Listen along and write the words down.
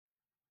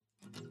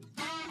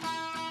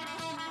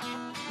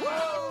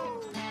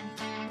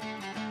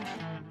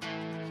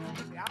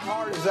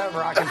party's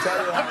over, I can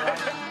tell you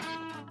that.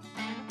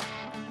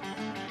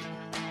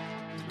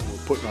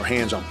 We're putting our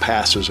hands on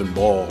passes and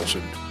balls.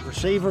 And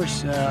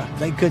Receivers,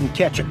 they couldn't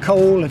catch a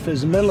cold if it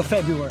was the middle of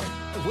February.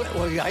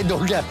 Well, I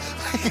don't get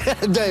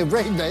they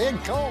bring the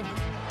head cold.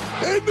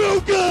 Ain't no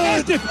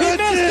good! He missed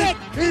it!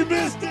 He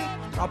missed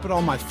it! Drop it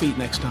on my feet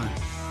next time.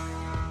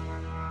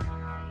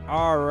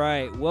 All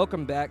right,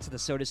 welcome back to the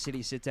Soda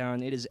City Sit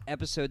Down. It is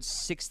episode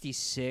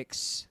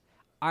 66.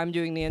 I'm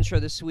doing the intro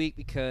this week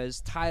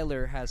because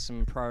Tyler has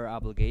some prior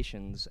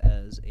obligations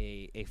as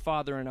a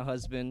father and a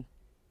husband.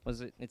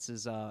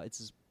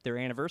 It's their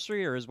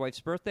anniversary or his wife's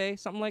birthday,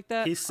 something like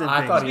that. He's simping.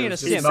 I thought He's he being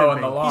was a just simp.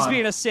 mowing the lawn. He's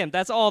being a simp.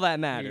 That's all that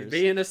matters.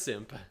 Being a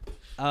simp.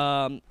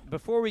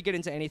 Before we get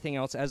into anything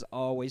else, as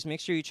always, make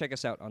sure you check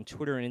us out on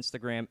Twitter and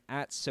Instagram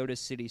at Soda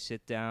City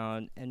Sit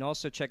Down, and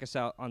also check us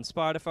out on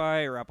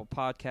Spotify or Apple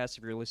Podcasts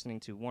if you're listening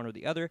to one or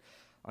the other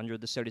under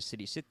the Soda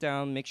City Sit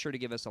Down. Make sure to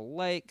give us a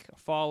like, a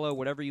follow,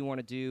 whatever you want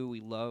to do.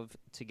 We love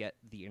to get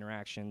the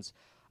interactions.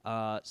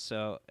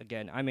 So,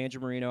 again, I'm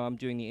Andrew Marino. I'm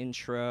doing the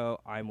intro.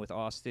 I'm with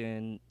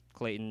Austin,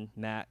 Clayton,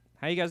 Matt.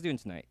 How you guys doing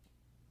tonight?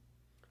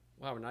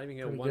 Wow, we're not even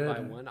going one by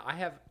one. I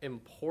have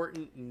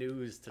important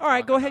news to talk about. All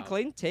right, go ahead,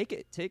 Clayton. Take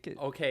it.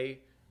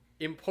 Okay.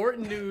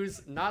 Important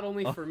news not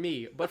only for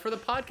me, but for the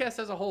podcast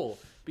as a whole,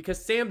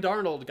 because Sam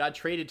Darnold got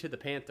traded to the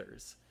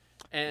Panthers.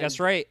 And That's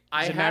right.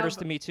 It matters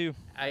to me, too.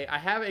 I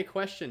have a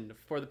question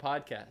for the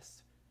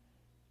podcast.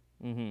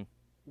 Mm-hmm.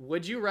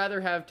 Would you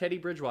rather have Teddy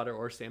Bridgewater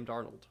or Sam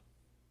Darnold?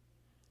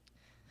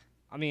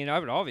 I mean, I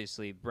would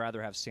obviously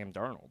rather have Sam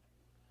Darnold.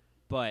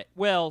 But,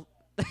 well,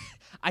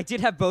 I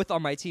did have both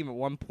on my team at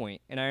one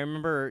point. And I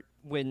remember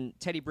when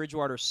Teddy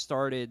Bridgewater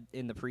started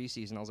in the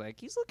preseason, I was like,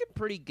 he's looking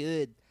pretty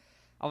good.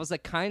 I was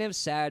like kind of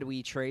sad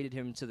we traded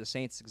him to the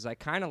Saints because I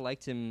kind of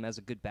liked him as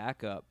a good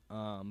backup.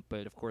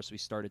 But, of course, we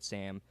started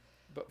Sam.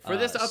 But for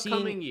this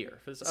upcoming year.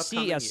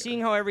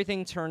 Seeing how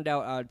everything turned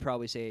out, I would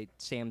probably say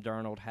Sam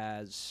Darnold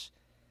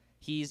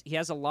he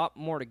has a lot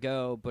more to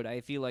go, but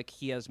I feel like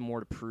he has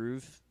more to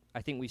prove.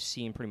 I think we've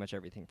seen pretty much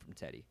everything from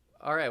Teddy.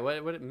 All right,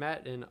 what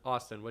Matt and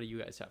Austin, what do you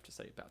guys have to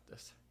say about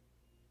this?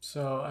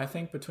 So I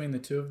think between the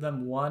two of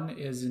them, one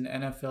is an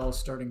NFL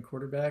starting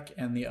quarterback,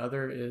 and the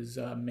other is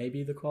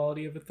maybe the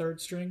quality of a third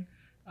string.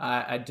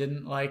 I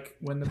didn't like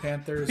when the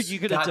Panthers. Are you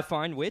going to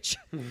define which?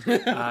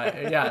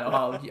 Yeah,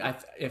 well,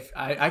 if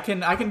I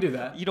can do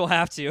that. You don't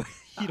have to.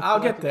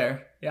 I'll get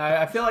there. Yeah,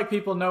 I feel like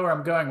people know where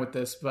I'm going with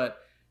this, but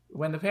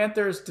when the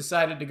Panthers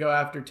decided to go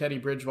after Teddy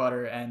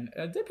Bridgewater, and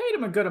they paid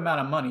him a good amount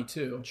of money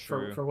too,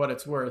 for what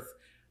it's worth,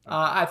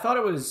 I thought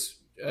it was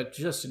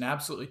just an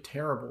absolutely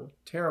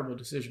terrible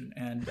decision,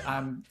 and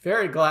I'm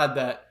very glad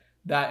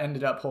that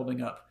ended up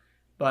holding up.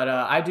 But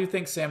I do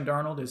think Sam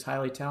Darnold is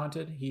highly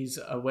talented. He's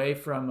away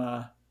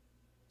from,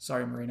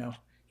 sorry, Marino.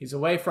 He's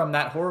away from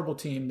that horrible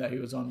team that he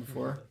was on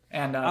before,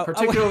 and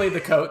particularly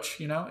the coach.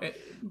 You know,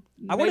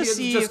 I want to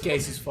see it's just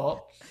Casey's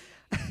fault.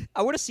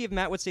 I want to see if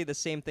Matt would say the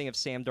same thing if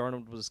Sam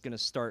Darnold was going to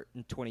start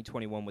in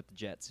 2021 with the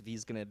Jets. If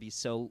he's going to be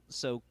so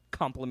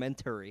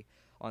complimentary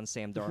on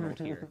Sam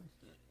Darnold here.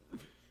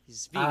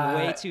 He's being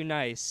way too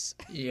nice.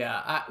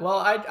 Yeah,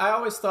 I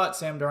always thought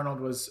Sam Darnold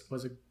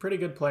was a pretty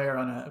good player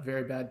on a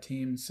very bad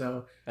team.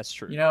 So that's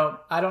true. You know,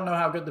 I don't know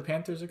how good the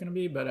Panthers are going to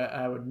be, but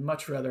I would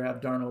much rather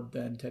have Darnold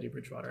than Teddy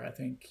Bridgewater. I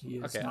think he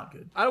is not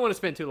good. I don't want to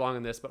spend too long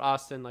on this, but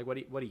Austin, like, what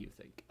do you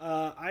think?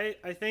 I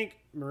think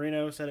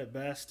Marino said it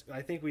best.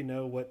 I think we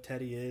know what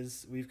Teddy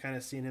is. We've kind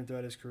of seen him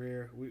throughout his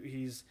career.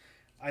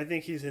 I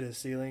think he's hit his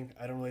ceiling.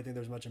 I don't really think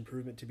there's much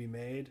improvement to be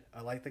made.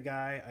 I like the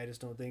guy. I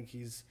just don't think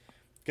he's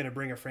going to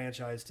bring a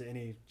franchise to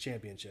any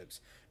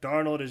championships.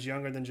 Darnold is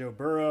younger than Joe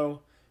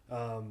Burrow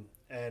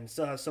and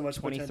still has so much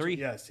 23. potential.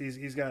 Yes,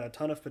 he's got a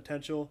ton of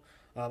potential.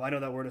 I know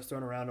that word is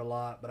thrown around a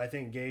lot, but I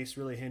think Gase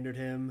really hindered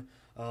him.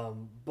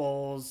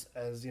 Bowles,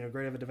 as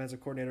great of a defensive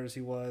coordinator as he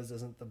was,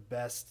 isn't the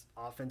best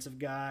offensive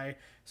guy.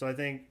 So I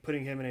think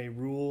putting him in a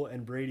Rule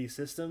and Brady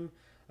system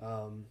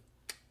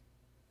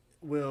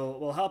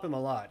will help him a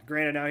lot.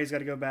 Granted, now he's got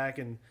to go back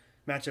and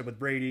match up with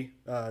Brady.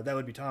 That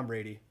would be Tom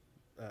Brady.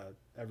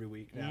 Every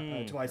week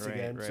now, twice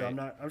again. Right. So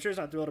I'm sure he's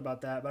not thrilled about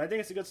that, but I think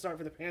it's a good start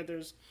for the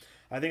Panthers.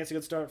 I think it's a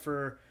good start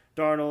for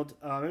Darnold.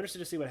 I'm interested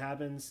to see what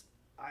happens.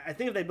 I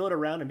think if they build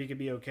around him, he could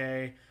be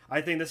okay. I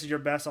think this is your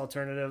best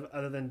alternative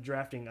other than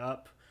drafting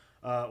up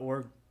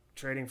or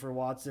trading for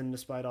Watson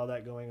despite all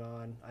that going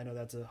on. I know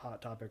that's a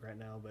hot topic right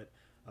now, but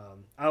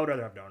I would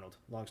rather have Darnold,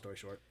 long story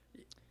short.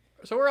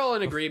 So we're all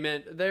in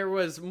agreement. There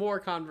was more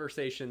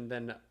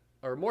conversation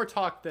more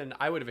talk than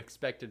I would have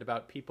expected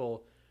about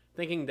people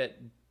thinking that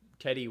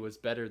Teddy was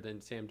better than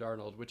Sam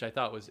Darnold, which I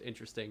thought was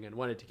interesting and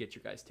wanted to get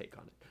your guys' take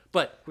on it.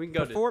 But we can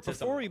go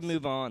before we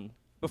move on.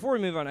 Before we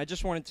move on, I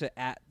just wanted to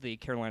at the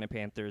Carolina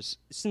Panthers,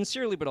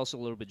 sincerely but also a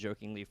little bit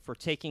jokingly, for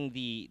taking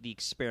the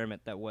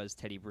experiment that was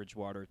Teddy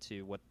Bridgewater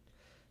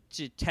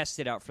to test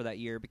it out for that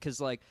year. Because,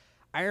 like,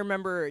 I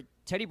remember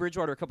Teddy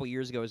Bridgewater a couple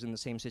years ago was in the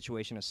same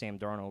situation as Sam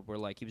Darnold, where,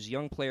 like, he was a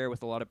young player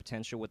with a lot of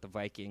potential with the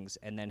Vikings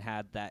and then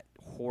had that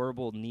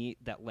horrible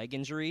leg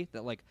injury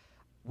that, like,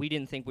 we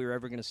didn't think we were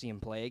ever going to see him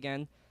play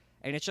again.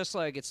 And it's just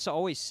like it's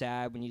always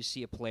sad when you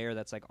see a player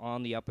that's like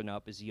on the up and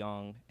up, is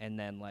young, and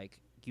then like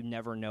you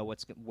never know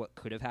what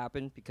could have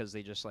happened because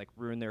they just like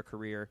ruined their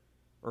career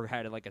or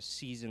had like a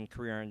season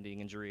career-ending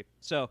injury.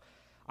 So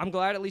I'm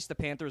glad at least the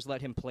Panthers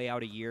let him play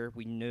out a year.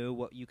 We knew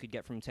what you could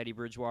get from Teddy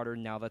Bridgewater.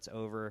 Now that's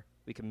over.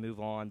 We can move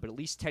on. But at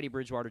least Teddy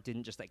Bridgewater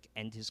didn't just like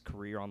end his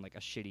career on like a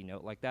shitty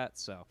note like that.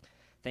 So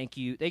thank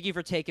you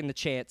for taking the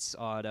chance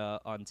on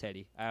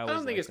Teddy. I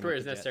don't think his career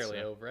is necessarily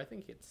over. I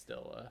think it's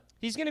still.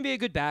 He's going to be a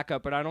good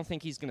backup, but I don't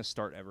think he's going to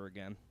start ever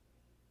again.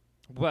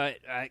 But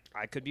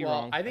I could be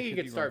wrong. I think he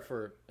could start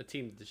for a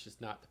team that's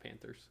just not the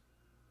Panthers.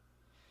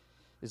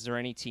 Is there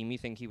any team you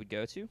think he would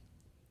go to?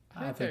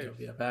 I think it'll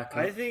be a backup.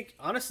 I think,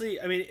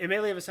 honestly, I mean, it may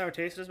leave a sour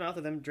taste in his mouth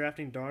of them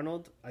drafting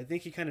Darnold. I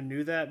think he kind of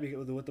knew that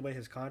with the way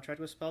his contract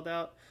was spelled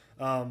out.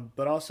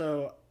 But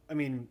also, I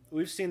mean,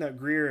 we've seen that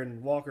Greer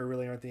and Walker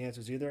really aren't the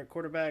answers either at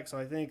quarterback. So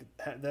I think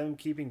them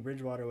keeping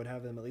Bridgewater would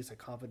have them at least a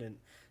confident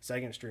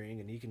second string,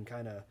 and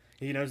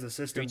he knows the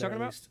system. Are you talking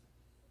about?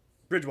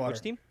 Bridgewater.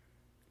 Which team?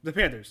 The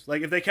Panthers.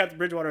 Like, if they kept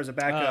Bridgewater as a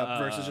backup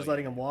versus just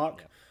letting him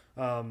walk,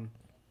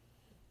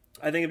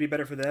 I think it'd be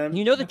better for them.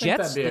 You know, the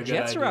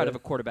Jets are out of a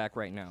quarterback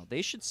right now.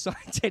 They should sign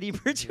Teddy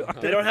Bridgewater.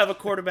 They don't have a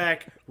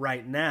quarterback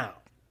right now.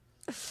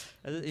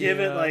 Give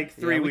it like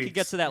 3 weeks. We could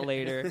get to that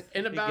later.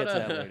 In about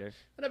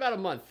a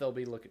month, they'll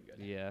be looking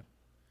good. Yeah.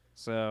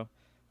 So,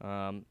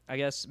 I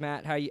guess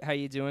Matt, how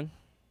you doing?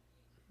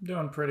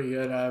 Doing pretty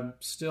good. I'm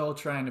still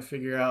trying to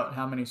figure out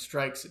how many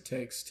strikes it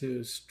takes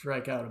to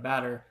strike out a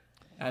batter.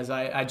 As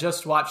I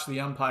just watched the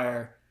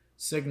umpire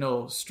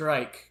signal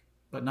strike,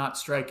 but not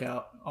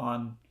strikeout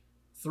on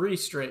 3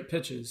 straight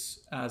pitches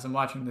as I'm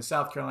watching the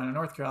South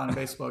Carolina-North Carolina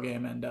baseball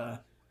game. And,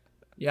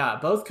 yeah,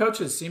 both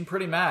coaches seem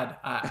pretty mad.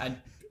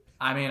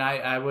 I mean,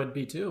 I would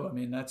be too. I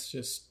mean, that's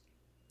just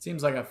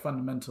seems like a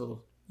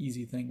fundamental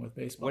easy thing with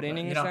baseball. What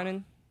inning is that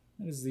in?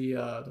 That is the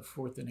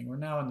 4th inning. We're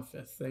now in the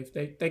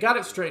 5th. They got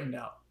it straightened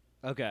out.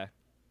 Okay.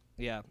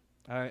 Yeah.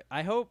 All right.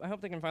 I hope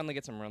they can finally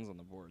get some runs on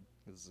the board.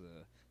 Because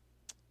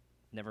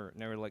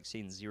never like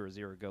seeing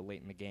 0-0 go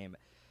late in the game.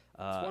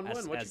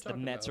 As the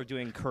Mets are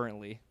doing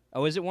currently.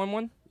 Oh, is it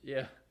 1-1?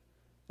 Yeah.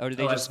 Oh, did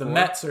they just the score?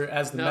 Mets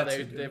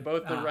are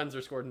both the runs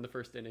are scored in the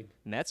first inning.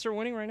 Mets are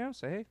winning right now,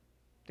 so hey,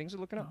 things are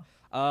looking up.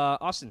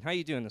 Austin, how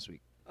you doing this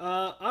week?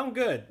 I'm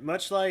good.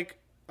 Much like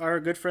our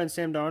good friend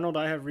Sam Darnold,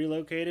 I have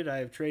relocated. I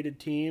have traded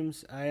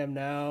teams. I am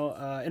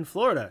now in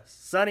Florida,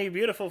 sunny,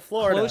 beautiful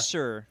Florida.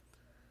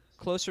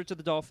 Closer to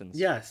the Dolphins.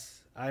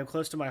 Yes, I am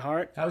close to my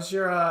heart. How's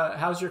your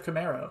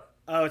Camaro?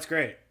 Oh, it's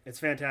great. It's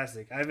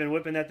fantastic. I've been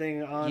whipping that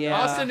thing on. Yeah.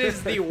 Austin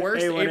is the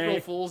worst A1A. April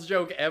Fool's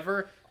joke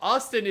ever.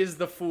 Austin is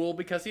the fool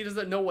because he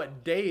doesn't know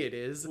what day it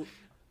is.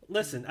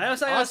 Listen, I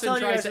was Austin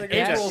telling you tries guys to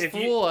April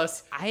Fool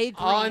us I agree.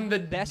 on the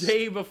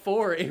day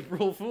before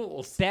April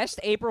Fools. Best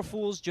April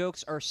Fool's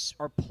jokes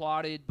are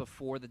plotted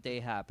before the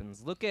day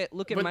happens. Look at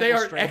But Michael they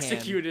aren't Strahan.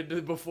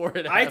 executed before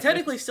it happens. I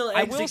technically still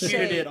I will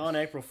executed say- it on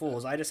April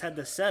Fool's. I just had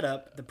the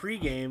setup, the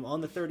pregame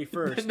on the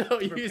 31st. No,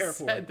 to you prepare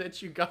for said it.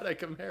 that you got a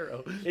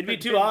Camaro. It'd be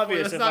The too day before.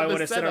 obvious That's if not I the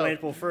would have said it on setup.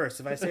 April 1st.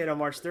 If I say it on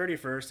March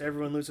 31st,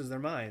 everyone loses their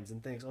minds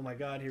and thinks, "Oh my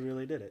God, he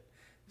really did it."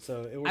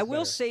 So it was. I will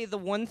better. say the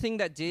one thing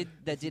that did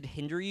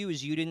hinder you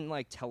is you didn't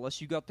like tell us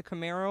you got the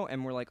Camaro,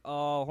 and we're like,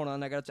 oh, hold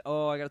on, I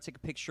gotta take a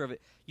picture of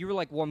it. You were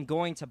like, well, I'm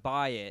going to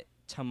buy it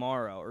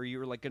tomorrow, or you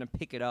were like gonna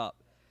pick it up.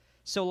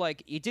 So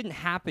like it didn't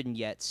happen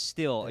yet,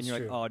 still, and you're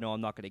true. like, oh no,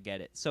 I'm not gonna get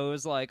it. So it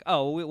was like,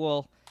 oh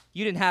well,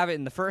 you didn't have it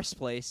in the first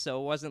place,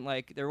 so it wasn't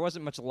like there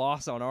wasn't much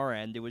loss on our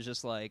end. It was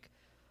just like,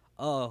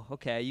 oh,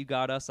 okay, you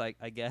got us, I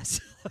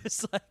guess.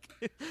 It's like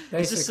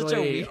this is such a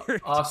Basically,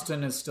 weird.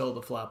 Austin is still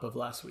the flop of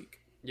last week.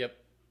 Yep.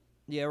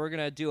 Yeah, we're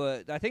gonna do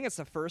I think it's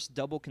the first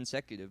double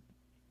consecutive.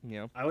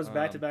 You know, I was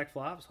back-to-back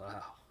flops.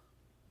 Wow.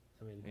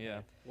 I mean, yeah.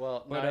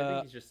 Well, no, But, I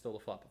think he's just still the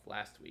flop of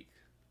last week.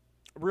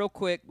 Real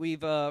quick, we've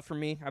for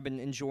me, I've been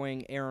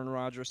enjoying Aaron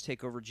Rodgers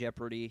take over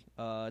Jeopardy.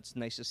 It's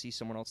nice to see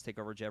someone else take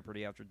over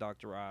Jeopardy after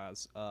Dr.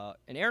 Oz.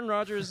 And Aaron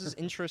Rodgers is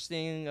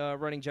interesting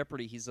running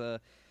Jeopardy. He's I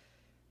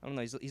don't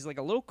know. He's like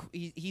a little.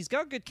 He's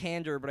got good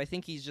candor, but I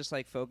think he's just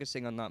like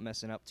focusing on not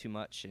messing up too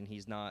much, and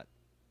he's not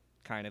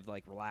kind of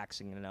like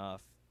relaxing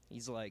enough.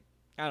 He's like,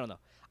 I don't know.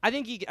 I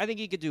think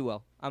he could do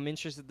well. I'm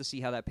interested to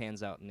see how that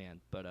pans out in the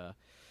end. But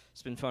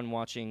it's been fun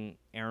watching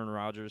Aaron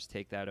Rodgers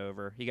take that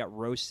over. He got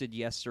roasted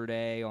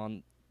yesterday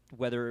on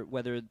whether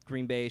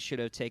Green Bay should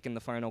have taken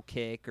the final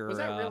kick or. Was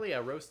that really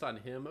a roast on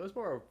him? It was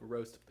more of a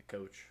roast of the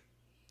coach.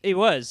 It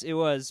was,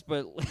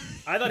 but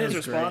I thought his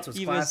was response was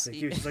He classic. was-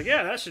 He was just like,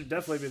 "Yeah, that should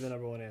definitely be the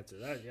number one answer."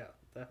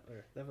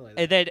 Definitely.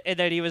 and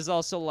then he was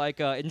also like,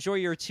 enjoy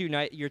your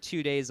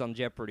 2 days on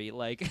Jeopardy.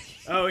 Like,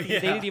 Oh, they yeah.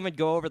 didn't even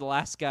go over the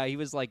last guy. He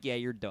was like, yeah,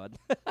 you're done.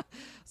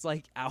 It's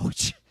like,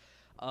 ouch.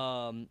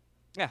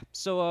 Yeah.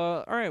 So,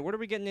 all right, what are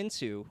we getting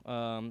into?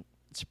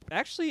 It's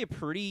actually a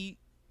pretty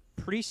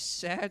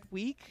sad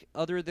week,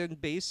 other than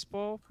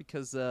baseball,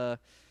 because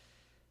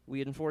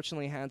we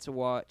unfortunately had to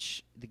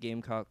watch the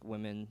Gamecock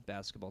women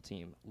basketball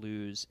team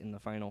lose in the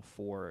Final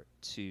Four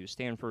to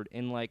Stanford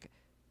in like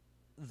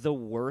the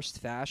worst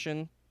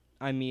fashion.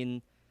 I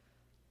mean,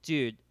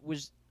 dude,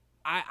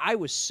 I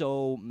was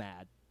so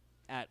mad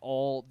at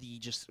all the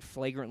just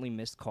flagrantly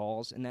missed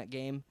calls in that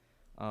game.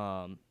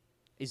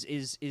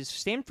 Is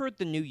Stanford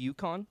the new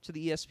UConn to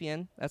the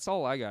ESPN? That's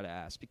all I gotta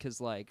ask, because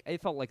like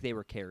it felt like they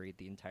were carried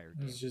the entire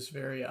game. It was just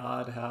very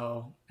odd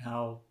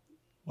how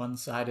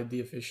one-sided the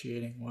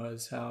officiating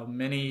was. How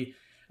many,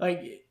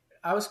 like,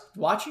 I was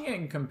watching it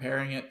and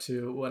comparing it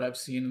to what I've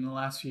seen in the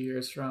last few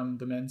years from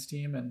the men's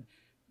team, and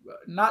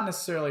not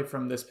necessarily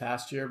from this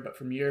past year, but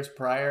from years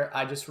prior.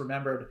 I just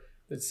remembered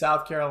that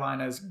South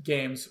Carolina's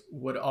games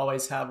would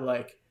always have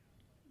like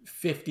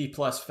 50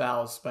 plus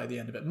fouls by the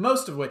end of it,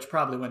 most of which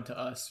probably went to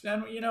us.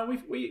 And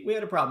we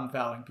had a problem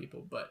fouling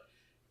people, but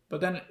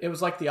then it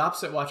was like the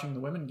opposite watching the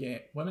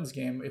women's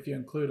game, if you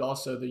include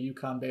also the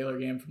UConn Baylor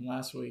game from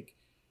last week.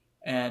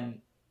 And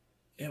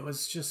it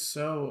was just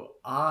so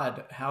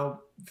odd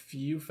how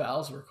few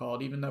fouls were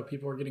called, even though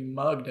people were getting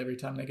mugged every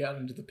time they got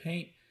into the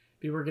paint.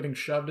 People were getting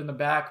shoved in the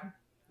back.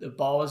 The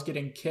ball was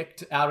getting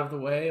kicked out of the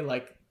way.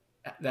 Like,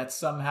 that's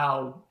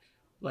somehow,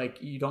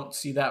 like, you don't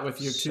see that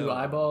with your two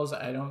eyeballs.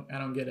 I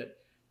don't get it.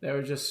 They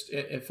were just,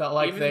 it felt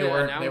like they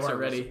weren't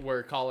ready.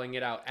 Were calling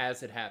it out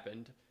as it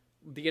happened.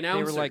 The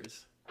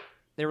announcers.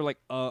 They were like,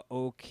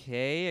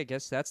 okay, I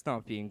guess that's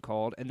not being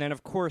called. And then,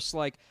 of course,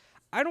 like,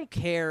 I don't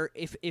care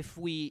if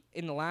we,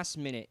 in the last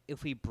minute,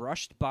 if we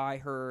brushed by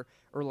her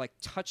or, like,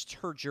 touched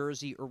her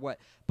jersey or what.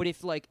 But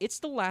if, like, it's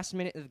the last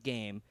minute of the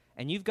game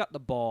and you've got the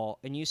ball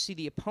and you see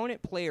the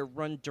opponent player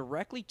run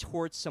directly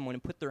towards someone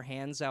and put their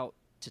hands out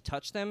to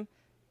touch them,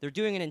 they're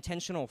doing an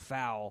intentional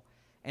foul.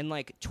 And,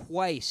 like,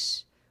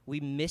 twice we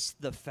missed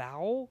the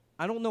foul.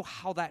 I don't know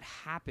how that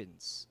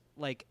happens.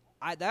 Like,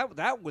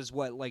 that was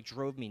what, like,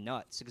 drove me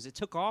nuts, because it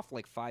took off,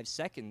 like, 5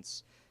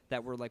 seconds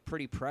that were, like,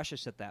 pretty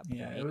precious at that point.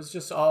 Yeah, it was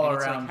just all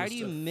around. Like, how do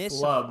you miss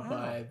flub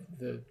by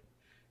the?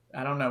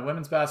 I don't know.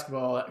 Women's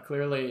basketball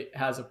clearly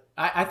has a.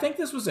 I think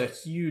this was a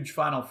huge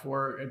Final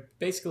Four,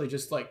 basically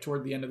just like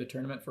toward the end of the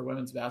tournament for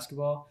women's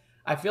basketball.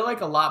 I feel like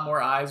a lot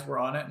more eyes were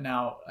on it.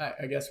 Now,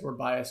 I guess we're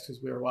biased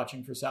because we were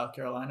watching for South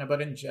Carolina,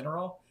 but in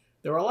general,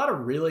 there were a lot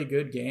of really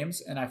good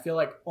games, and I feel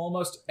like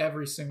almost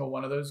every single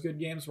one of those good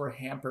games were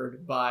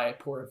hampered by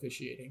poor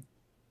officiating.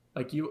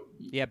 Like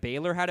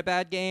Baylor had a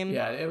bad game.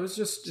 Yeah, it was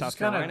just South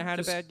Carolina had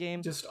a bad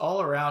game, just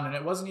all around, and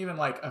it wasn't even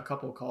like a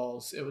couple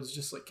calls. It was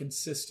just like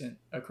consistent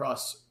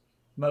across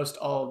most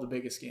all of the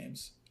biggest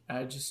games.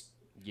 It's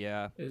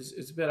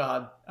a bit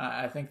odd.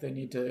 I think they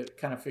need to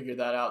kind of figure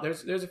that out.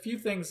 There's a few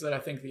things that I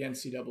think the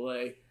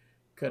NCAA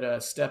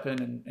could step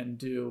in and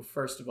do.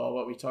 First of all,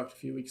 what we talked a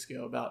few weeks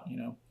ago about,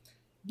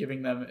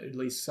 giving them at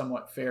least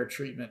somewhat fair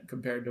treatment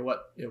compared to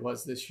what it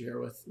was this year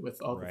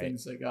with all the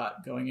things they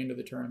got going into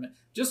the tournament.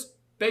 Just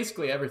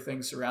basically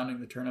everything surrounding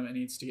the tournament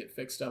needs to get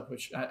fixed up,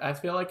 which I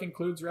feel like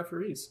includes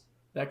referees.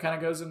 That kind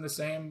of goes in the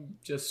same,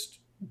 just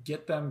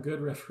get them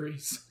good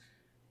referees.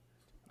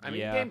 I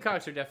mean,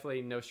 Gamecocks are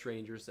definitely no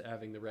strangers to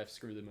having the refs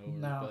screw them over.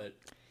 No. But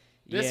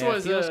this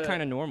feels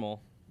kind of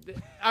normal.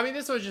 I mean,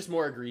 this was just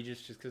more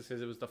egregious just because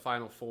it was the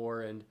Final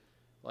Four and,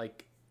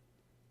 like,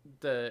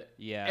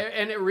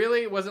 and it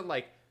really wasn't,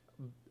 like,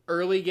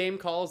 early game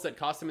calls that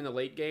cost them in the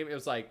late game. It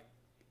was, like,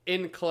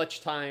 in clutch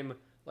time,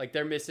 like,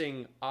 they're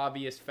missing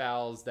obvious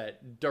fouls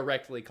that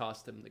directly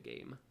cost them the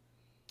game.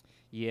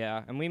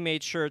 Yeah, and we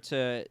made sure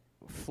to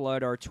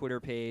flood our Twitter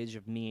page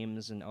of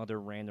memes and other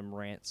random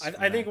rants.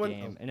 I think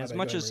game. And as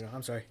much as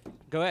I'm sorry.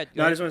 Go ahead.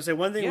 I just want to say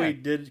one thing we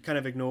did kind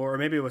of ignore, or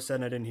maybe it was said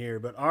and I didn't hear,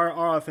 but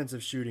our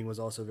offensive shooting was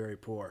also very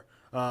poor.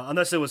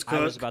 Unless it was Cook.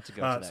 I was about to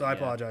go to that, so I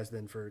apologize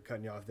then for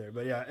cutting you off there.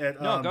 But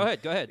no,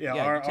 go ahead. Yeah,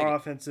 our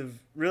offensive,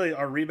 really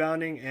our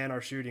rebounding and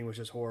our shooting was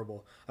just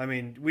horrible. I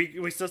mean,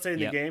 we still stayed in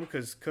the game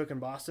because Cook and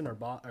Boston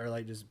are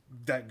like just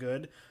that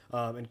good.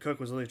 And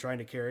Cook was really trying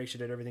to carry. She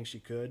did everything she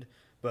could.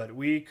 But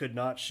we could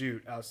not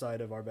shoot outside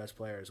of our best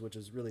players, which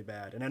is really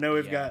bad. And I know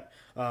we've got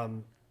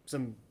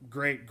some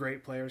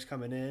great players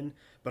coming in,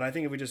 but I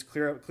think if we just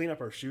clean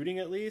up our shooting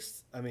at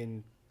least, I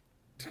mean,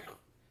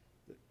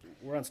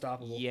 we're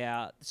unstoppable.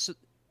 Yeah, so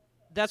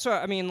that's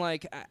what I mean.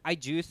 Like, I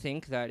do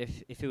think that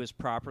if it was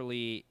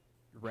properly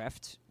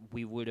reffed,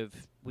 we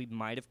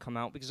might have come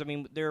out, because I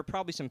mean there are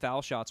probably some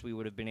foul shots we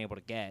would have been able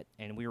to get,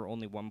 and we were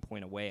only 1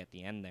 point away at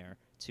the end there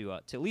to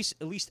at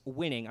least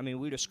winning. I mean,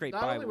 we would have scraped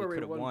by. We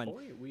could have won.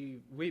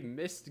 We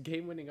missed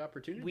game-winning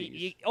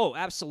opportunities.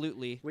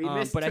 Absolutely. We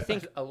missed, but I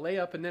think a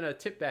layup and then a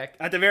tip back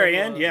at the very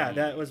end. Yeah,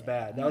 that was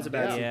bad. That was a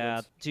bad sequence.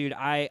 Yeah, dude,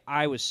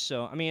 I was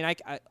so. I mean,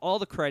 I all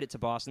the credit to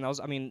Boston.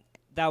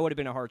 That would have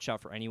been a hard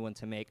shot for anyone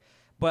to make.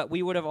 But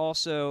we would have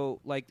also,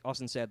 like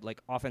Austin said,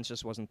 like, offense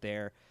just wasn't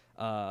there.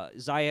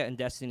 Zaya and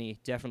Destiny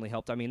definitely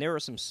helped. I mean, there were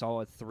some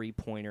solid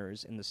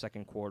 3-pointers in the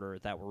second quarter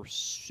that were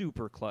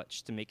super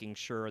clutch to making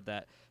sure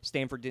that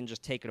Stanford didn't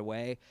just take it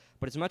away.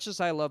 But as much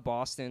as I love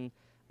Boston,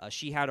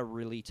 she had a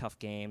really tough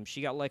game.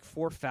 She got like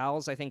 4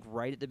 fouls, I think,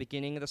 right at the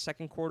beginning of the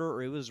second quarter,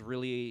 or it was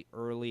really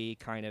early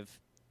kind of,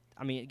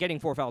 I mean, getting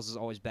 4 fouls is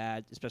always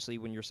bad, especially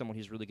when you're someone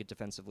who's really good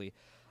defensively.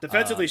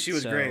 Defensively, she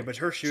was great, but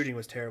her shooting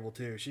was terrible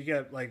too.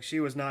 She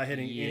was not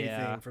hitting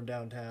anything from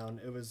downtown.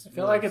 It was. I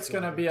feel like it's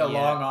going to be a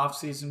long off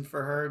season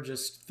for her.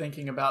 Just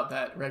thinking about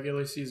that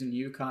regular season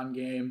UConn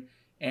game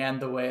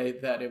and the way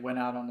that it went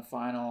out on the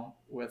final,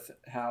 with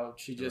how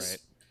she just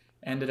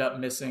ended up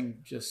missing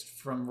just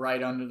from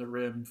right under the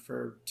rim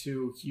for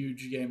 2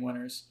 huge game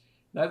winners.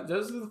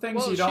 Those are the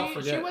things you don't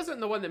forget. She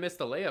wasn't the one that missed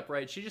the layup,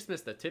 right? She just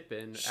missed the tip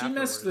in. She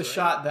missed the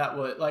shot that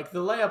was like,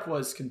 the layup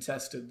was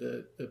contested.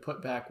 The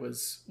putback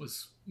was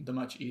the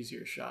much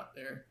easier shot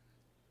there.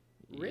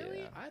 Really?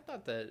 Yeah. I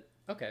thought that.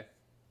 Okay,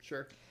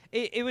 sure.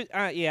 It was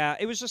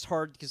it was just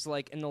hard because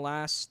like in the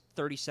last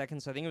 30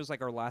 seconds, I think it was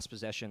like our last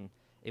possession.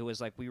 It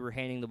was like we were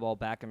handing the ball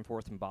back and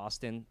forth in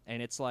Boston,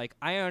 and it's like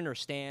I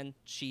understand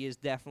she is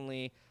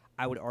definitely,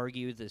 I would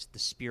argue, the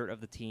spirit of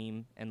the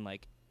team and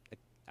like.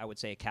 I would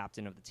say a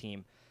captain of the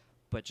team,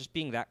 but just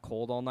being that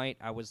cold all night,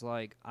 I was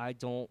like, I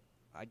don't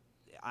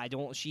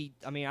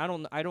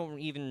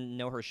even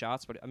know her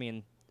shots, but I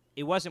mean,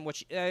 it wasn't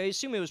what I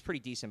assume it was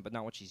pretty decent, but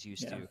not what she's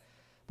used to.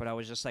 But I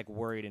was just like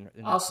worried.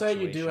 I'll say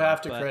you do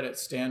have to credit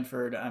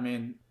Stanford. I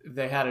mean,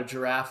 they had a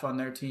giraffe on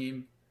their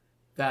team.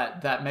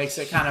 That makes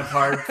it kind of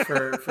hard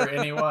for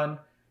anyone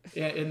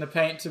in the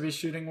paint to be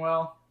shooting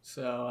well.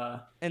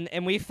 So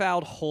and we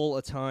fouled Hull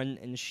a ton,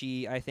 and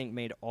she, I think,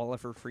 made all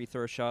of her free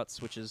throw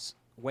shots, which is.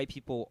 White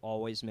people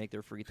always make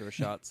their free throw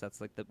shots.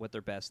 That's like what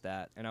they're best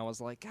at. And I was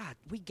like, God,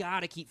 we got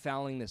to keep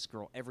fouling this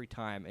girl every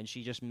time. And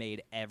she just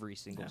made every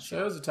single shot.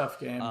 So it was a tough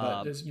game.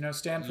 But,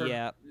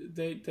 Stanford,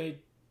 they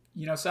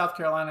South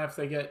Carolina, if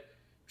they get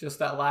just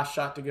that last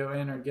shot to go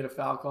in or get a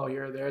foul call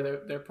here or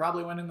there, they're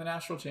probably winning the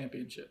national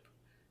championship.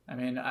 I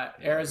mean,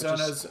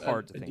 Arizona's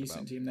a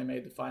decent team. They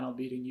made the final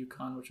beating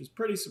UConn, which was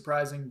pretty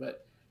surprising,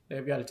 but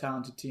they've got a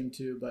talented team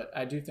too. But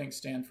I do think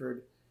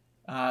Stanford...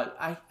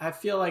 I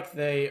feel like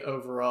it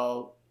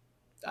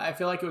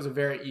was a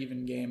very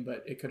even game,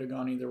 but it could have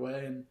gone either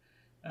way, and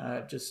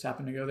just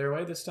happened to go their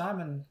way this time.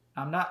 And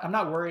I'm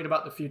not worried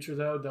about the future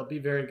though. They'll be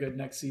very good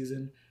next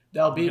season.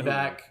 They'll be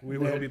back. We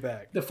will be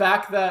back. The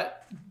fact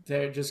that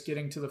they're just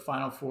getting to the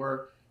Final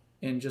Four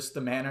in just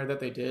the manner that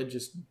they did,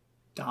 just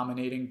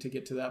dominating to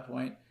get to that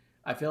point,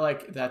 I feel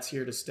like that's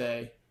here to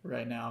stay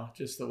right now.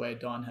 Just the way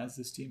Dawn has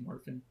this team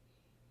working.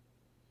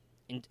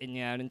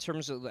 And in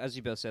terms of, as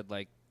you both said,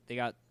 like they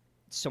got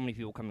so many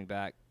people coming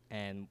back,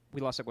 and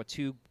we lost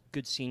 2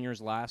 good seniors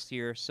last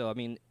year. So I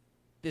mean,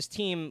 this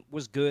team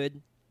was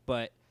good,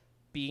 but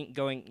a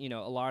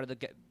lot of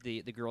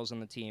the girls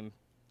on the team,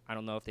 I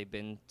don't know if they've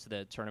been to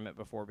the tournament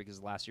before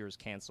because last year was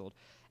canceled.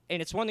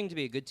 And it's one thing to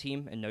be a good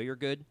team and know you're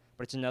good,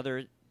 but it's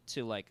another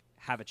to like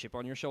have a chip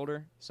on your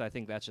shoulder. So I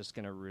think that's just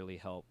going to really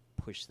help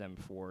push them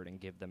forward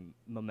and give them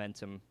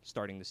momentum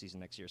starting the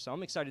season next year. So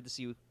I'm excited to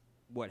see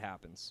what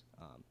happens.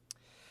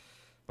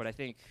 But I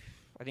think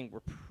we're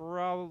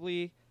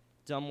probably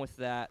done with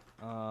that.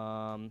 We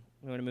want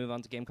to move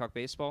on to Gamecock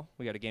baseball.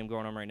 We got a game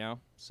going on right now.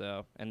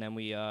 So, and then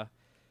we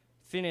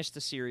finished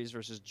the series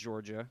versus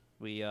Georgia.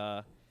 We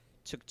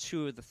took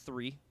 2 of the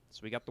 3,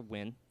 so we got the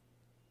win.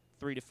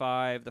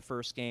 3-5 the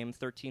first game,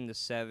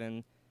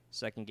 13-7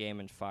 second game,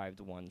 and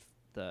 5-1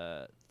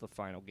 the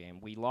final game.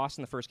 We lost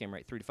in the first game,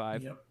 right?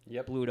 3-5.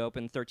 Yep. Blew it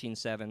open,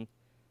 13-7,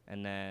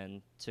 and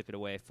then took it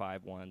away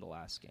 5-1 the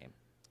last game.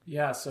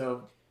 Yeah.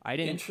 So. I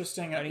didn't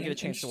get a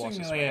chance to watch this.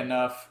 Interestingly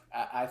enough,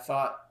 I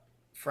thought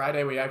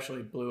Friday we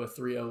actually blew a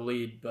 3-0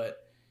 lead,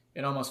 but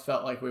it almost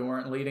felt like we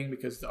weren't leading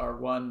because our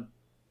 1-3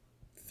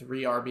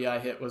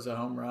 RBI hit was a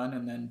home run,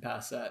 and then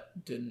past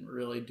that didn't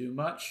really do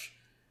much.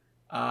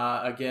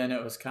 Again,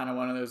 it was kind of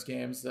one of those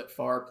games that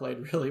Farr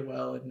played really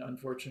well, and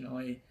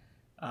unfortunately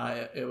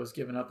it was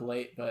given up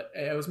late. But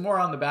it was more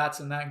on the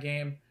bats in that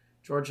game.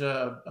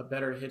 Georgia, a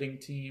better hitting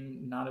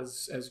team, not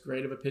as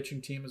great of a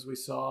pitching team as we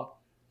saw.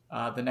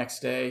 The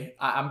next day,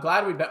 I'm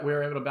glad we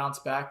were able to bounce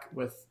back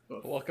with.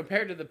 Well,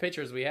 compared to the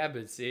pitchers we have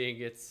been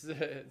seeing, it's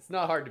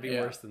not hard to be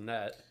worse than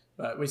that.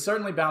 But we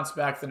certainly bounced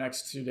back the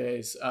next 2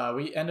 days.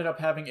 We ended up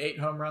having 8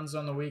 home runs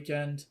on the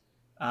weekend.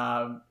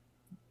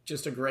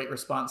 Just a great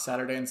response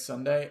Saturday and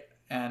Sunday,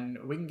 and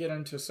we can get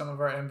into some of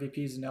our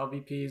MVPs and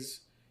LVPs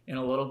in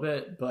a little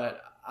bit.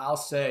 But I'll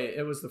say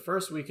it was the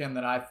first weekend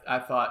that I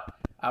thought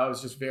I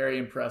was just very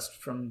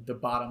impressed from the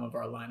bottom of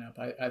our lineup.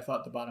 I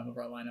thought the bottom of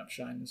our lineup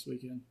shined this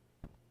weekend.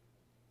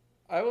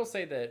 I will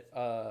say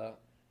that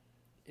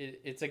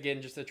it's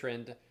again just a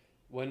trend.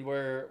 When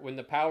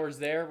the power's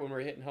there, when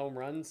we're hitting home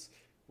runs,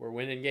 we're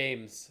winning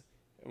games.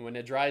 And when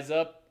it dries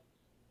up,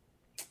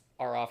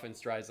 our offense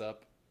dries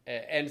up.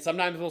 And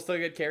sometimes we'll still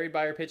get carried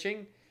by our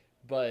pitching,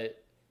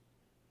 but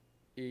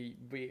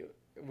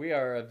we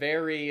are a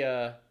very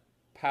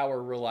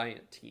power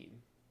reliant team.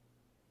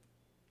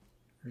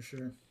 For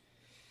sure.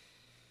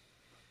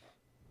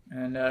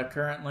 And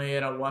currently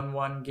in a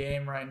 1-1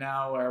 game right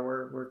now where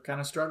we're kind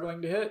of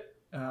struggling to hit.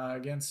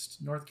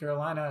 Against North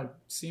Carolina,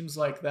 seems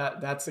like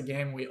that's a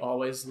game we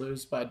always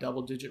lose by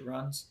double-digit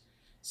runs.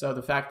 So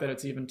the fact that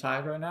it's even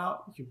tied right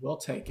now, you will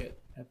take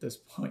it at this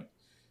point.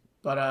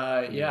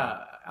 But yeah,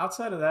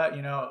 outside of that,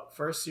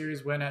 first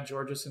series win at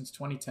Georgia since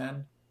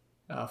 2010.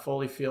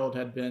 Foley Field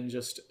had been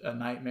just a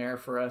nightmare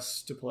for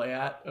us to play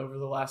at over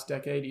the last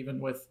decade, even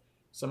with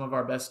some of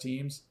our best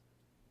teams.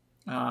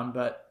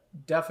 But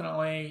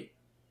definitely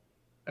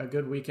a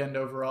good weekend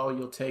overall.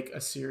 You'll take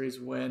a series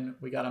win.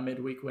 We got a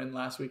midweek win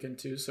last weekend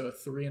too, so a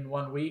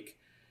 3-in-1 week.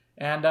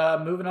 And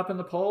moving up in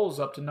the polls,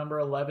 up to number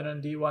 11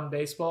 in D1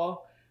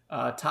 baseball.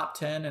 Top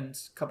 10 and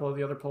a couple of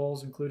the other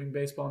polls, including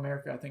Baseball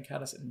America, I think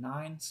had us at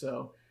 9.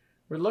 So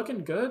we're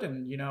looking good,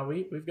 and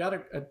we've got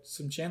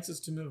some chances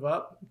to move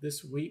up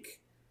this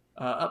week.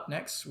 Up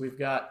next, we've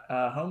got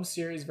home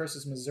series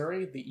versus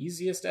Missouri, the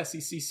easiest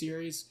SEC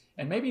series,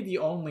 and maybe the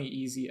only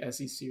easy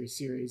SEC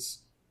series,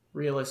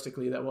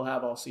 realistically, that we'll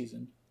have all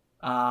season.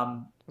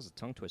 That was a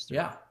tongue twister.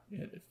 Yeah,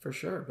 for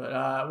sure.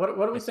 But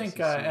what do we think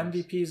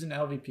MVPs and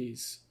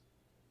LVPs?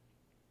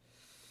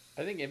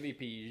 I think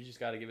MVP, you just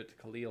got to give it to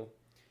Khalil.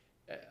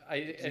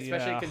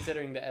 Especially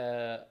considering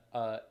the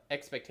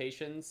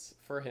expectations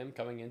for him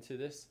coming into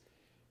this.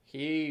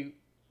 He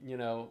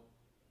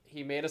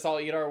made us all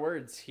eat our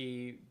words.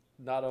 He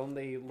not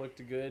only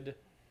looked good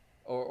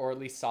or at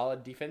least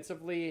solid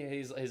defensively,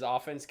 his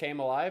offense came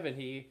alive, and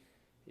he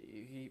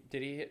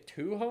hit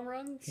 2 home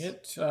runs? He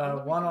hit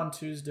one on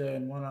Tuesday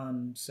and one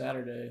on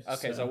Saturday.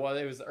 Okay, so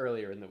it was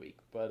earlier in the week.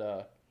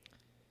 But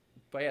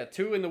yeah,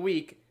 2 in the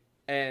week,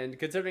 and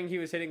considering he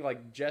was hitting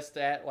like just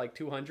at like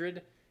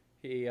 200,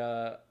 he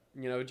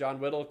John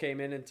Whittle came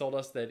in and told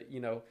us that,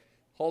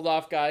 hold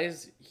off,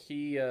 guys.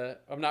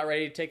 I'm not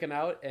ready to take him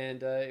out,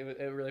 and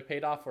it really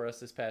paid off for us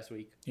this past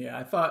week. Yeah,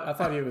 I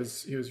thought he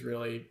was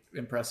really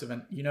impressive,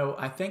 and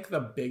I think the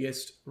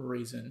biggest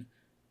reason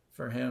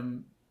for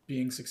him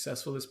being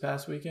successful this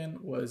past weekend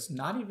was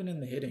not even in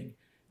the hitting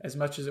as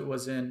much as it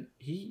was in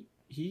he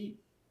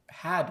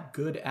had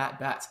good at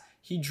bats.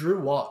 He drew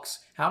walks.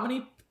 How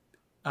many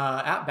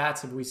at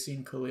bats have we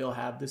seen Khalil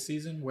have this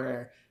season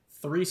where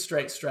 3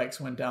 straight strikes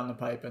went down the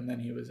pipe and then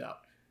he was out?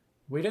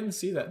 We didn't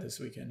see that this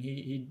weekend.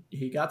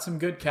 He got some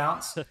good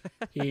counts.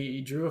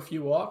 He drew a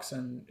few walks,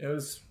 and it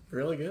was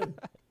really good.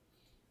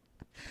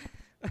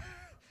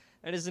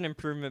 That is an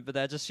improvement, but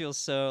that just feels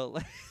so.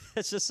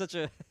 It's just such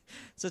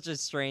a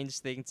strange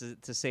thing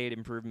to say an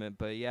improvement.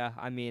 But yeah,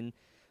 I mean,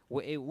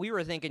 we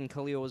were thinking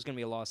Khalil was going to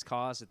be a lost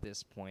cause at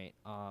this point,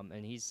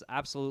 and he's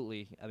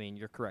absolutely. I mean,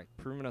 you're correct,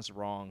 proving us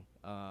wrong.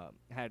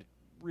 Had a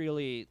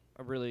really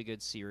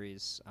good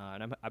series,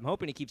 and I'm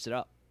hoping he keeps it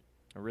up.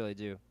 I really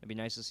do. It'd be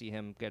nice to see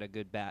him get a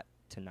good bat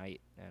tonight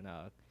and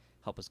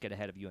help us get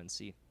ahead of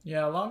UNC.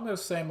 Yeah, along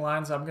those same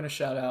lines, I'm going to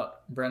shout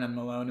out Brennan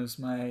Malone as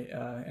my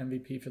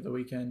MVP for the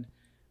weekend.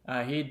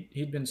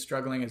 He'd been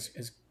struggling,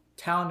 as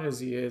talented as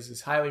he is,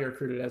 as highly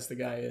recruited as the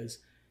guy is.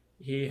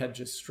 He had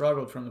just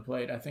struggled from the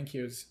plate. I think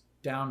he was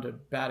down to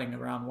batting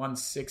around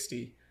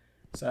 160.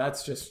 So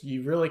that's just,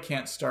 you really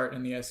can't start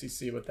in the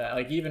SEC with that.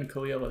 Like, even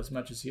Khalil, as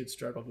much as he had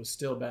struggled, was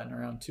still batting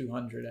around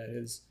 200 at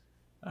his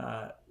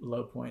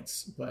low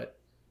points. But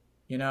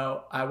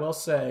I will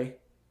say,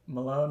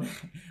 Malone,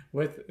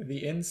 with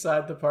the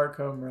inside the park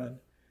home run,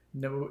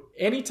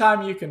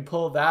 anytime you can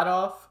pull that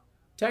off,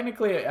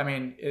 technically, I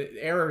mean,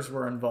 errors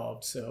were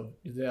involved, so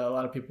a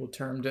lot of people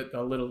termed it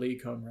a Little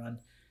League home run.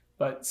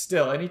 But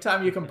still,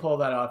 anytime you can pull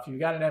that off, you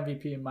got an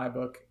MVP in my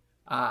book.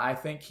 I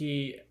think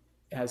he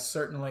has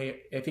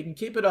certainly, if he can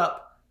keep it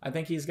up, I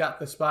think he's got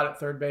the spot at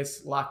third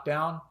base locked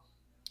down.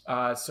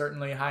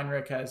 Certainly,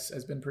 Heinrich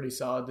has been pretty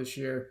solid this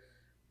year,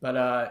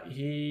 but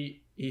he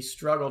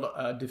struggled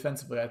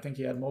defensively. I think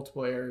he had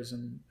multiple errors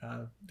in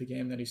the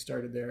game that he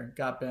started there,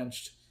 got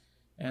benched.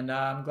 And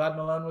I'm glad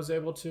Malone was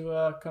able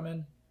to come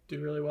in,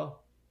 do really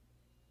well.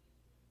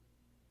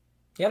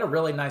 He had a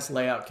really nice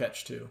layout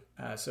catch, too.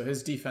 So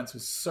his defense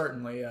was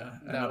certainly an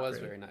upgrade. Was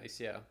very nice,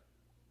 yeah.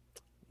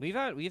 We've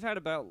had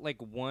about like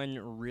one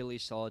really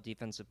solid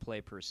defensive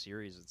play per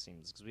series, it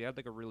seems, because we had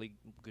like a really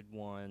good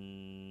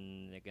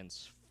one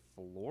against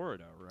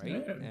Florida,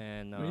 right? Yeah,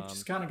 and we've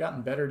just kind of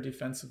gotten better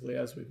defensively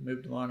as we've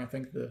moved along. I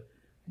think the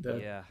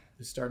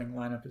starting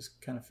lineup has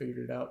kind of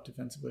figured it out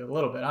defensively a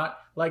little bit.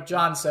 Like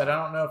John said,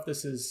 I don't know if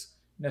this is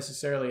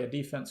necessarily a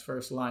defense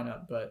first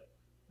lineup, but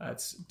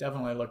it's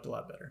definitely looked a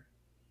lot better.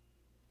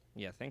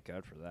 Yeah, thank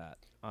God for that.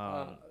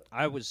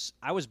 I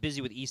was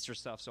busy with Easter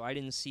stuff, so I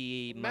didn't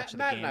see much of the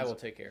Matt games. and I will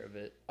take care of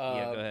it.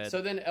 Yeah, go ahead.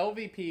 So then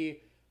LVP,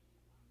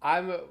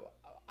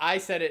 I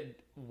said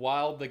it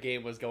while the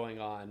game was going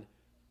on,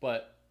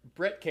 but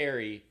Brett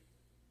Carey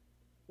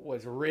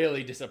was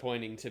really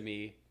disappointing to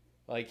me.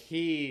 Like,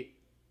 he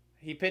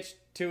pitched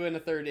 2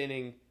 1/3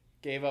 inning,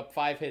 gave up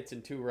 5 hits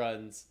and 2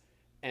 runs,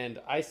 and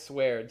I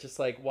swear, just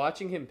like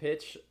watching him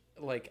pitch,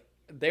 like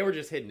they were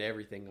just hitting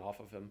everything off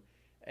of him.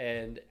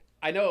 And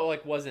I know it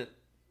like wasn't,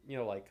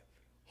 like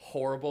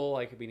horrible.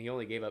 Like, I mean, he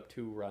only gave up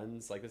 2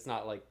 runs. Like, it's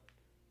not like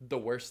the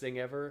worst thing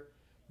ever,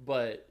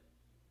 but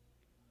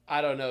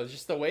I don't know.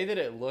 Just the way that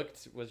it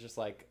looked was just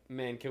like,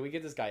 man, can we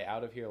get this guy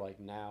out of here like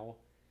now?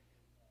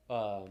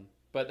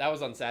 But that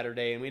was on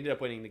Saturday, and we ended up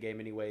winning the game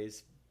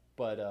anyways.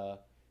 But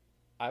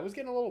I was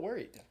getting a little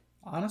worried.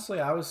 Honestly,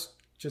 I was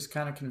just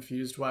kind of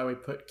confused why we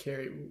put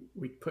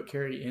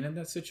Carey in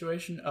that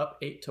situation,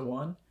 up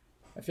 8-1.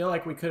 I feel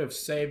like we could have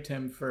saved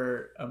him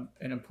for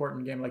an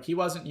important game. Like, he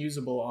wasn't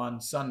usable on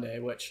Sunday,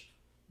 which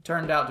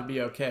turned out to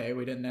be okay.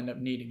 We didn't end up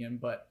needing him,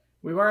 but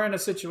we were in a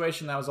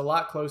situation that was a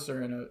lot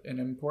closer in an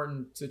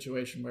important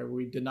situation where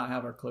we did not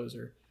have our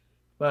closer.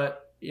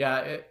 But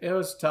yeah, it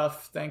was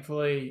tough.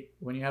 Thankfully,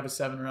 when you have a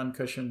 7-run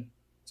cushion,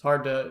 it's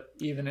hard to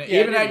even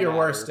at your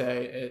worst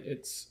day.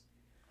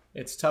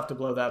 It's tough to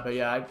blow that. But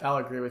yeah, I'll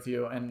agree with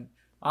you. And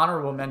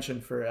honorable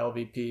mention for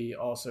LVP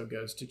also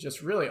goes to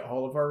just really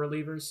all of our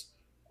relievers.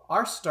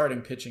 Our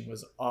starting pitching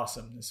was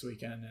awesome this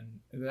weekend,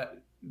 and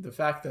that the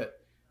fact that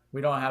we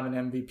don't have an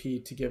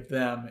MVP to give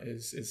them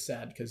is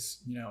sad because,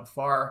 you know,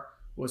 Farr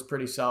was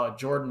pretty solid.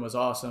 Jordan was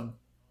awesome.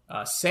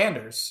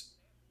 Sanders,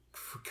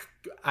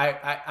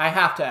 I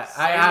have to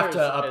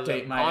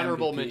update my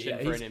honorable MVP. mention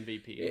for an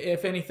MVP.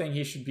 If anything,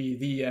 he should be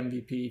the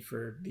MVP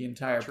for the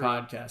entire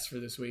podcast for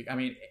this week. I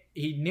mean,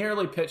 he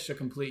nearly pitched a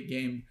complete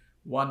game,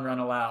 1 run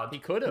allowed. He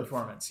could have.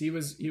 Performance. He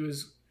was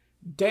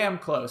damn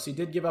close. He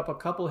did give up a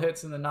couple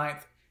hits in the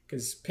 9th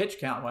because pitch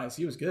count wise,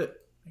 he was good.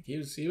 Like he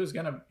was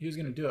gonna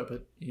do it,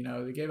 but you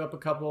know, they gave up a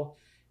couple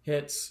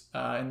hits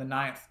in the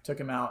 9th, took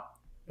him out.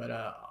 But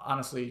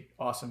honestly,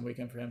 awesome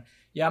weekend for him.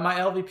 Yeah, my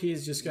LVP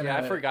is just gonna. Yeah,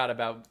 I forgot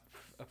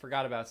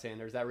about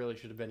Sanders. That really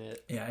should have been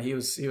it. Yeah, he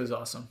was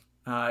awesome.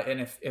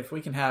 And if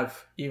we can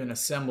have even a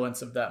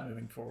semblance of that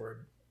moving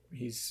forward,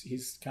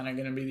 he's kind of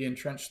gonna be the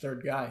entrenched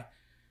third guy.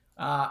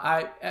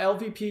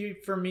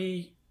 LVP for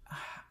me,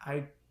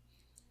 I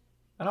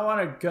don't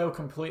want to go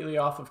completely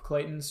off of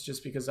Clayton's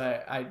just because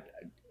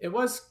it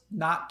was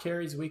not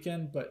Carey's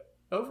weekend, but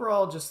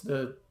overall just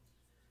the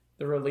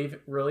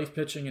relief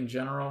pitching in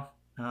general.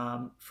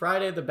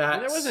 Friday the bats.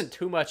 There wasn't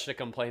too much to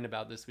complain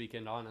about this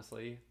weekend,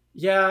 honestly.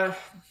 Yeah,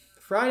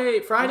 Friday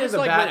the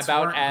bats went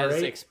about as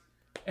great.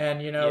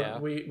 And you know, yeah.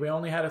 we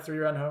only had a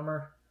 3-run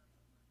homer,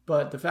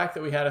 but the fact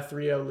that we had a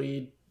 3-0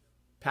 lead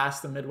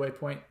past the midway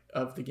point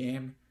of the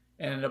game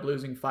and ended up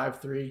losing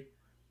 5-3.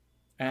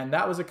 And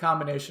that was a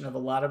combination of a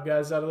lot of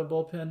guys out of the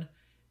bullpen.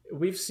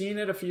 We've seen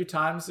it a few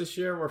times this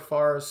year where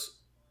Farr's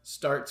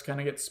starts kind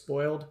of get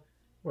spoiled,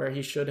 where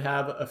he should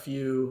have a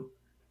few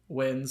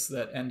wins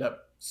that end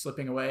up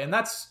slipping away. And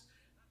that's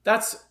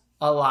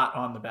a lot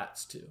on the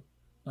bats too.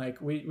 Like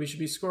we should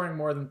be scoring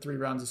more than 3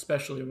 runs,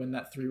 especially when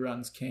that 3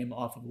 runs came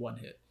off of 1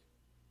 hit.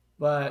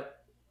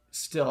 But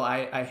still,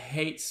 I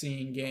hate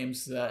seeing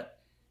games that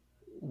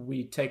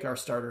we take our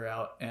starter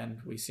out and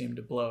we seem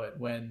to blow it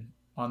when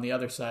on the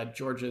other side,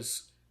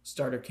 Georgia's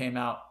starter came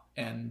out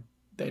and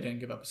they didn't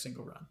give up a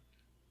single run.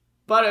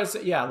 But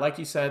like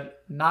you said,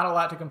 not a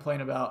lot to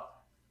complain about.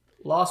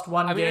 Lost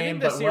one game,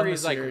 but won the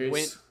series.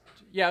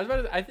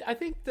 I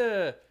think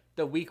the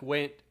week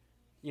went,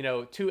 you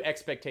know, to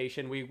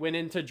expectation. We went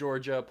into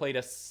Georgia,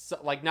 played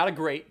not a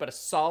great, but a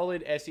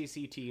solid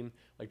SEC team.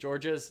 Like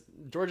Georgia's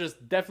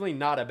definitely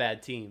not a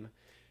bad team.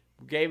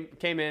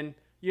 Came in,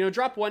 you know,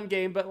 dropped 1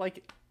 game, but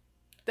like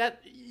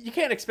that, you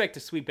can't expect to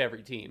sweep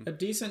every team. A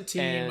decent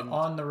team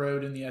on the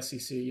road in the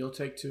SEC, you'll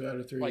take 2 out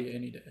of 3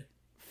 any day.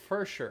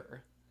 For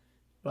sure.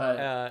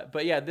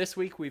 But yeah, this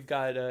week we've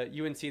got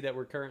UNC that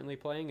we're currently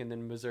playing, and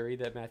then Missouri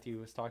that Matthew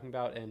was talking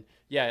about. And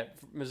yeah,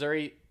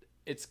 Missouri,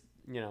 it's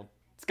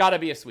got to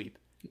be a sweep.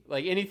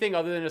 Like anything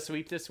other than a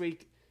sweep this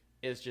week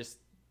is just,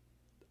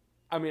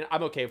 I mean,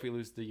 I'm okay if we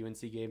lose the UNC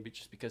game, but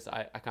just because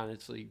I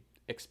honestly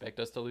expect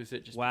us to lose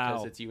it just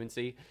because it's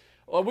UNC.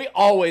 Well, we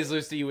always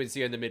lose to UNC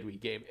in the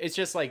midweek game. It's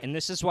just like, and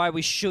this is why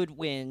we should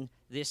win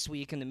this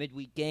week in the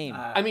midweek game.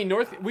 I mean,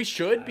 we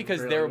should because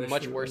really they're a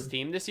much worse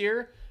team this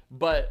year,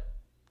 but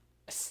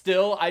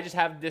still, I just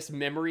have this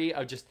memory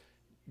of just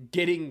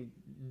getting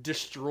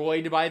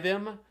destroyed by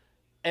them.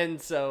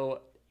 And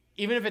so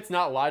even if it's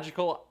not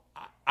logical,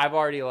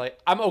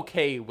 I'm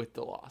okay with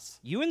the loss.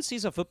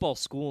 UNC's a football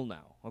school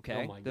now,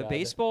 okay? Oh my God.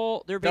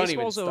 Their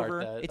baseball's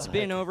over. That. It's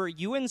been over.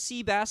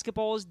 UNC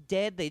basketball is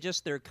dead.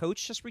 Their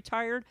coach just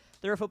retired.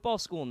 They're a football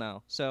school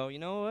now. So, you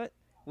know what?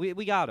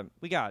 We got them.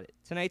 We got it.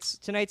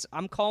 Tonight's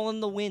I'm calling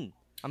the win.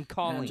 I'm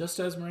calling. And just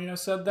as Marino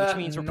said that, which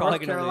means we're North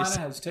probably Carolina lose.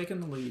 has taken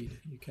the lead.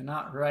 You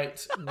cannot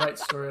write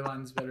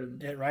storylines better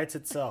than it writes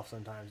itself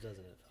sometimes, doesn't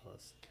it,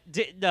 fellas?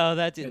 No,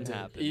 that didn't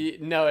happen.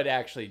 No, it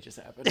actually just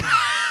happened.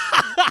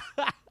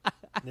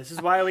 This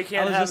is why we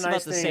can't have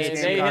nice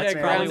things. They hit a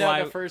ground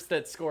out the first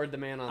that scored the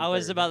man on I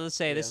was third. about to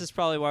say, this is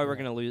probably why we're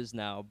going to lose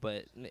now,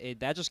 but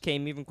that just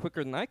came even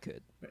quicker than I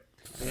could.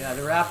 Yeah,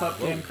 to wrap up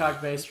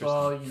Gamecock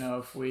baseball, you know,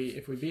 if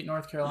we beat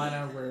North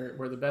Carolina,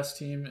 we're the best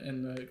team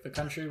in the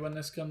country when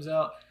this comes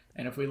out,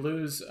 and if we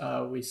lose,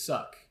 we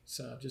suck.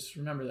 So just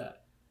remember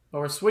that. But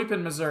we're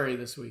sweeping Missouri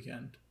this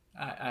weekend.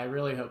 I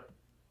really hope.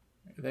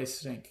 They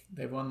stink.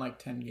 They've won like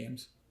 10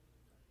 games.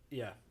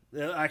 Yeah,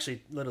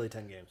 actually, literally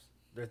 10 games.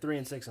 They're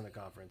 3-6 in the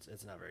conference.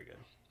 It's not very good.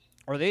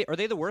 Are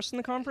they the worst in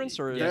the conference,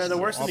 or they're the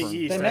worst in the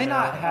East? They may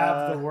not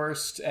have the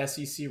worst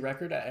SEC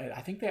record.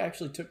 I think they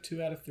actually took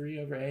 2 out of 3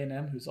 over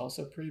A&M, who's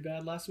also pretty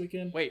bad last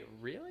weekend. Wait,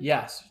 really?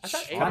 Yes. I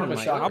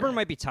thought Auburn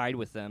might be tied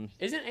with them.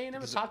 Isn't A&M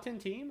a top 10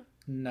 team?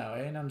 No,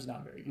 A&M's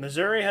not very good.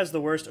 Missouri has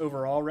the worst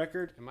overall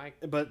record, Am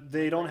but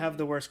they don't have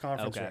the worst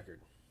conference Okay.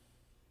 record.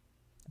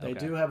 They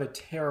do have a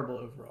terrible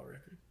overall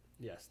record.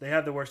 Yes, they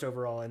have the worst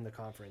overall in the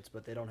conference,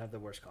 but they don't have the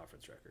worst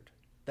conference record.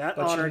 That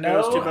But honor you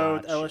know- goes to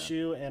both Gotcha.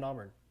 LSU and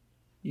Auburn.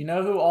 You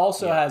know who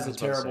also has a was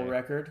about to terrible say.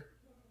 record?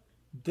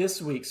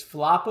 This week's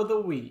flop of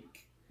the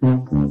week.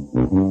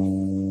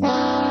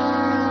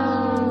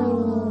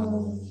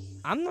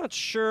 I'm not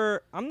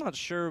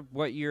sure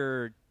what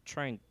you're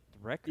trying to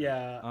record.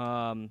 Yeah.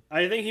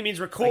 I think he means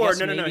record. guess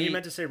No. He maybe-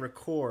 meant to say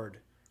record.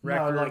 No,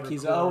 Record, like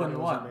he's record, 0 and it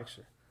was a 1.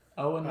 mixture.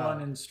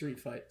 0-1 in street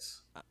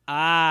fights.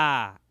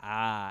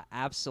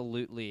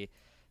 Absolutely.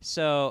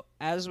 So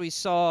as we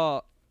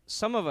saw,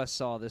 some of us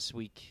saw this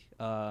week,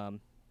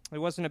 it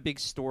wasn't a big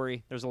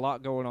story. There's a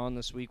lot going on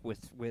this week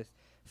with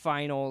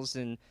finals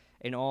and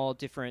all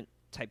different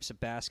types of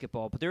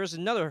basketball. But there was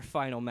another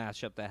final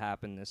matchup that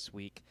happened this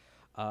week.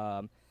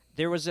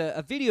 There was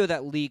a video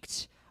that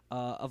leaked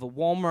of a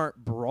Walmart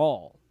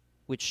brawl,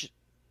 which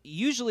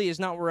usually is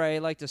not where I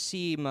like to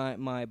see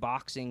my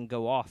boxing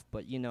go off.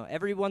 But,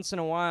 every once in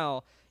a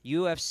while,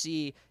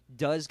 UFC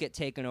does get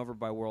taken over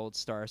by World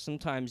Star.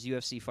 Sometimes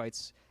UFC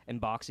fights and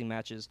boxing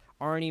matches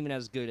aren't even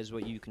as good as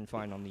what you can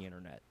find on the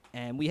internet.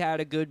 And we had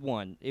a good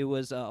one. It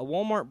was a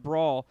Walmart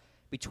brawl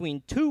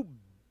between two.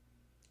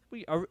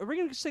 Are we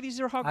going to say these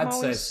are hog I'd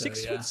say mollies? so,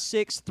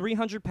 6'6",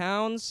 300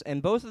 pounds,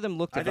 and both of them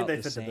looked I think about they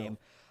the fit the same.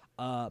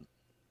 bill.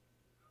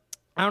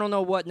 I don't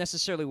know what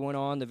necessarily went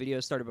on. The video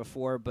started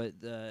before, but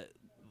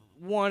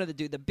one of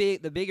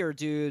the bigger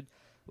dude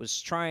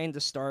was trying to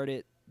start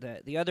it.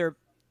 The other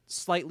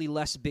slightly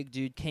less big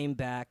dude came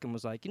back and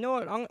was like, you know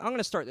what, I'm going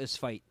to start this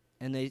fight.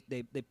 And they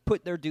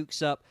put their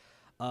dukes up.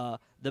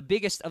 The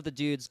biggest of the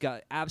dudes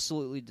got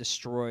absolutely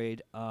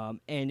destroyed,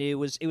 and it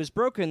was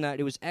broken that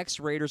it was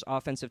ex-Raiders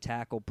offensive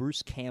tackle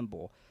Bruce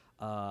Campbell,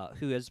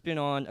 who has been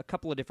on a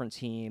couple of different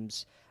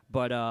teams.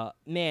 But,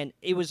 man,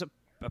 it was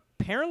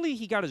apparently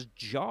he got his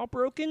jaw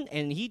broken,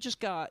 and he just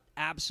got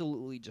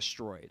absolutely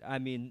destroyed. I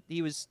mean,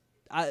 he was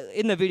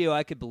in the video,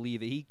 I could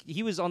believe it.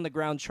 He was on the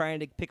ground trying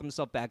to pick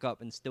himself back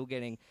up and still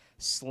getting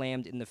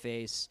slammed in the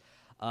face,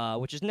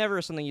 which is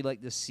never something you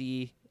like to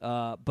see.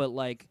 But,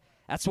 like,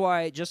 that's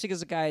why just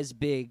because a guy is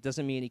big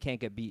doesn't mean he can't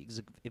get beat.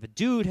 'Cause if a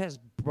dude has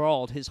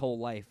brawled his whole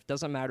life,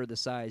 doesn't matter the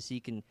size, he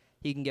can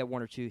get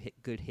one or two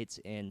good hits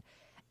in.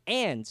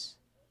 And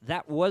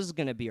that was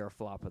going to be our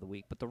flop of the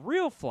week. But the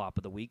real flop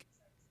of the week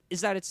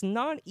is that it's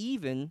not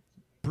even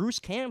Bruce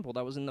Campbell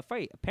that was in the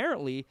fight.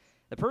 Apparently,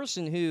 the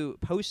person who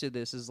posted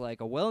this is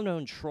like a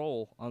well-known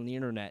troll on the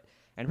internet.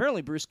 And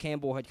apparently Bruce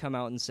Campbell had come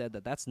out and said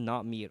that that's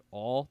not me at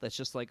all. That's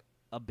just like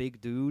a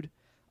big dude.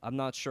 I'm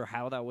not sure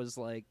how that was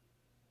like.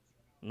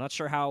 I'm not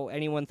sure how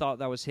anyone thought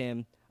that was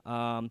him.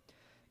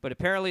 But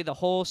apparently the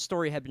whole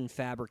story had been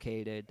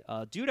fabricated.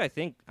 Dude, I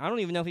don't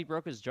even know if he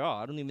broke his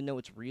jaw. I don't even know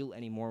it's real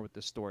anymore with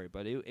this story.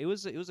 But it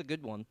was a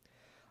good one.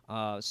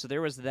 So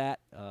there was that.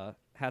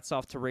 Hats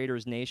off to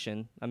Raiders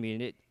Nation. I mean,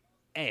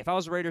 hey, if I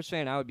was a Raiders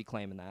fan, I would be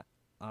claiming that.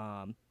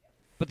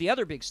 But the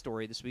other big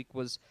story this week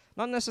was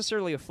not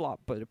necessarily a flop,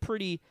 but a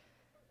pretty,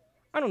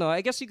 I don't know,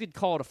 I guess you could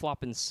call it a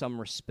flop in some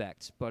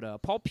respect.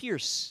 But Paul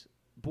Pierce,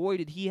 boy,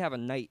 did he have a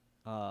night.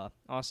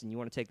 Austin, you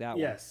want to take that one?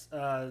 Yes,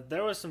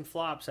 there was some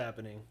flops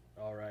happening.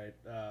 All right,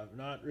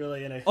 not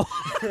really in a.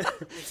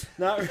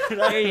 not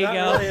There you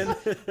go. Really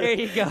There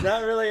you go.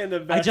 Not really in the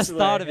best. I just way.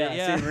 thought of it.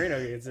 Yeah. Steve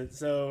Marino gets it.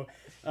 So,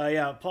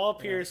 Paul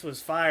Pierce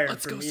was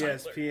fired from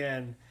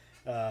ESPN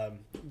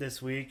this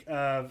week.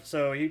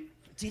 So he.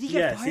 Did he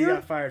get fired? He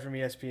got fired from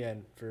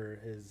ESPN for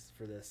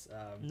this.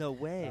 No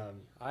way.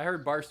 I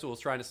heard Barstool's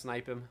trying to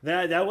snipe him.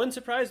 That wouldn't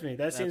surprise me.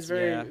 That seems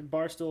very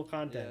Barstool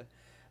content.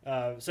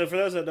 Yeah. So for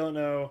those that don't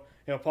know,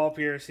 Paul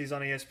Pierce, he's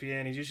on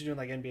ESPN. He's usually doing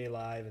like NBA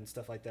Live and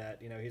stuff like that.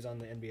 He's on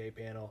the NBA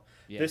panel.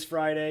 Yeah. This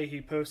Friday,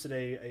 he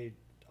posted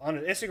on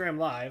an Instagram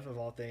Live of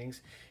all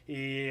things.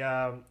 He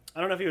I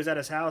don't know if he was at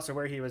his house or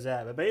where he was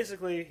at, but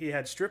basically he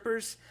had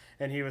strippers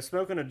and he was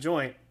smoking a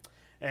joint.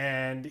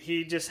 And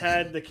he just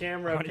had the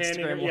camera on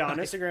panning on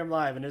Instagram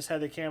Live and just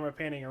had the camera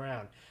panning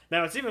around.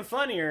 Now, what's even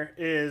funnier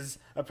is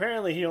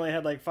apparently he only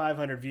had like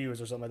 500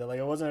 views or something like that. Like,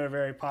 it wasn't a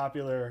very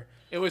popular...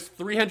 It was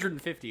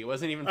 350. It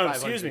wasn't even 500.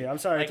 Excuse me. I'm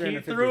sorry. Like, he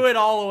threw it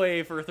all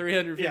away for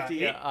 350.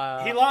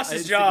 Yeah, he lost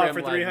his job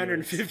for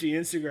 350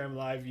 viewers. Instagram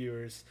Live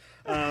viewers.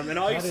 And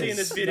all you see in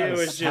this video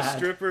is just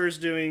strippers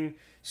doing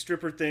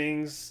stripper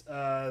things.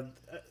 And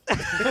there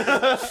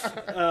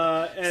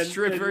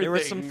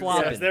was some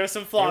flopping. Yes, there was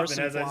some flopping,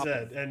 as I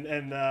said.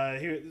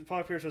 And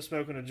Paul Pierce was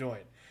smoking a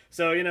joint.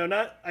 So,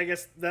 I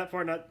guess that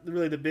part, not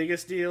really the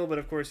biggest deal, but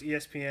of course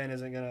ESPN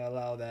isn't going to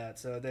allow that.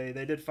 So they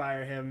did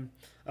fire him.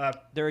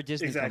 They're a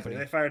Disney company.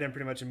 They fired him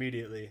pretty much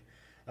immediately.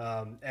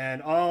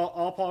 And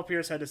all Paul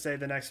Pierce had to say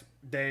the next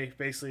day,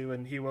 basically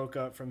when he woke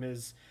up from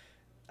his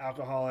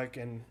alcoholic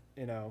and,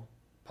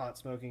 pot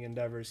smoking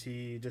endeavors,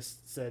 he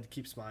just said,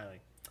 keep smiling.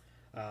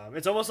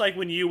 It's almost like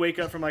when you wake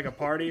up from like a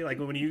party, like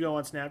when you go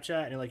on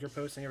Snapchat and you're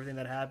posting everything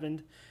that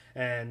happened,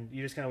 and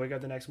you just kind of wake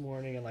up the next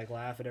morning and like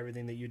laugh at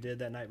everything that you did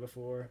that night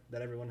before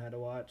that everyone had to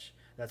watch.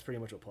 That's pretty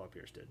much what Paul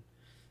Pierce did.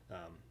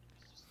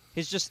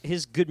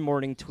 His good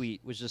morning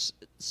tweet was just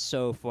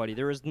so funny.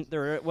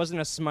 There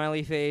wasn't a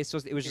smiley face.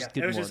 It was just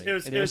good morning.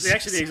 It was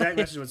actually the exact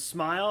message was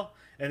smile,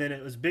 and then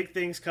it was big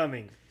things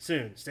coming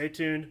soon. Stay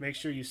tuned. Make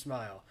sure you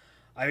smile.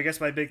 I guess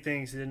by big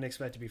things, he didn't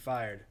expect to be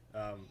fired.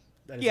 I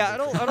don't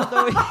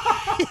know.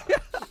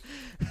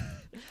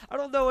 I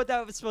don't know what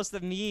that was supposed to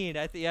mean.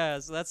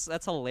 So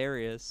that's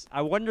hilarious.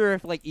 I wonder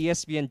if like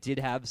ESPN did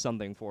have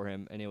something for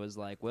him, and it was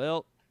like,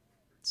 well,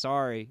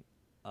 sorry,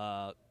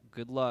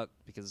 good luck,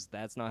 because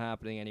that's not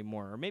happening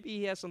anymore. Or maybe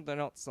he has something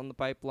else on the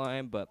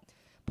pipeline. But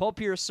Paul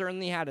Pierce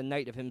certainly had a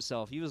night of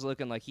himself. He was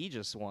looking like he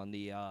just won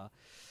the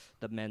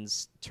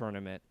men's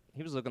tournament.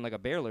 He was looking like a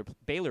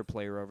Baylor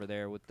player over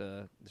there with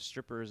the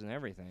strippers and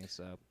everything.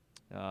 So,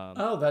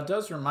 that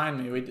does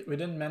remind me. We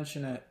didn't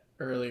mention it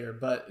earlier,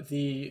 but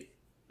the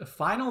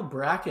final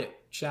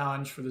bracket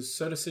challenge for the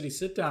Soda City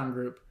Sit Down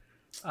group,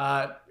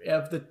 of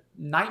the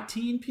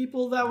 19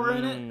 people that were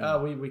in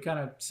it, we kind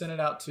of sent it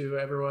out to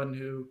everyone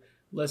who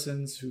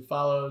listens, who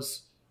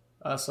follows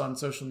us on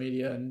social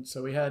media, and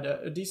so we had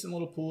a decent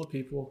little pool of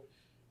people,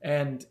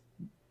 and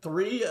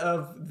 3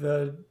 of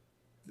the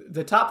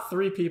top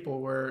 3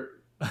 people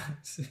were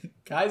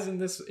guys in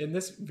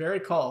this very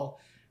call.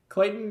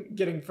 Clayton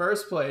getting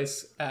first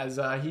place as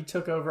he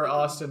took over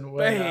Austin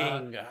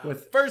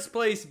with first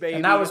place, baby.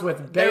 And that was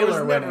with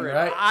Baylor winning,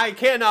 right? I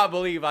cannot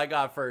believe I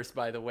got first,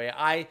 by the way.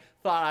 I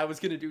thought I was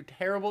going to do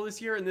terrible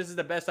this year, and this is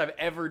the best I've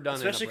ever done.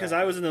 Especially because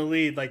I was in the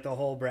lead like the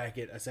whole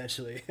bracket,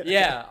 essentially.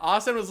 Yeah,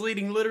 Austin was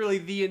leading literally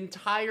the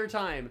entire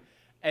time,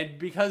 and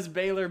because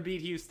Baylor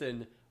beat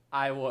Houston,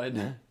 I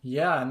won.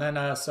 Yeah, and then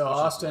so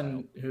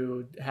Austin,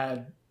 who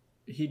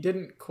he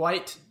didn't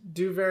quite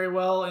do very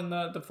well in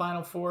the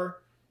Final Four.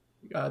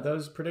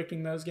 Those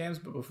predicting those games,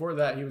 but before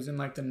that he was in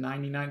like the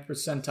 99th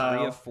percentile.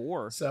 3 of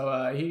 4.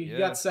 So he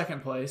got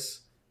second place,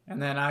 and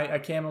then I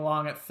came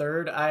along at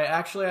third. I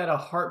actually had a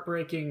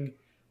heartbreaking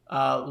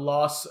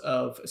loss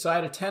so I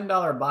had a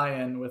 $10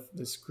 buy-in with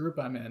this group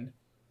I'm in.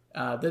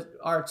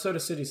 Our Soda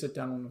City Sit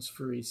Down one was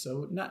free,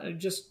 so not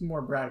just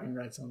more bragging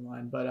rights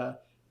online.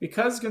 But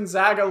because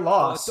Gonzaga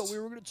lost, I thought we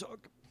were going to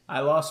talk.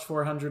 I lost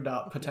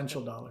 $400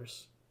 potential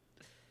dollars.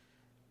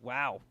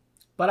 Wow.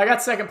 But I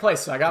got second place,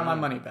 so I got my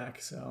money back.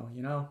 So,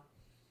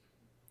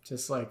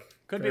 just like...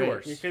 Could be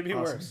worse. It could be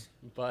worse.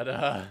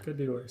 But, could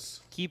be worse.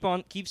 Keep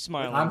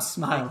smiling. I'm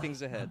smiling. Big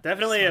things ahead.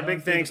 Definitely a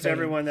big thanks to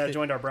everyone that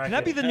joined our bracket.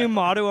 Can that be the new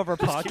motto of our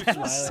podcast?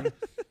 Keep smiling.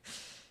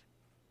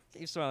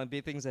 Keep smiling.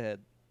 Big things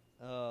ahead.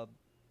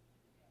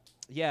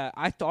 Yeah,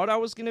 I thought I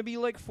was going to be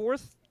like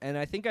 4th, and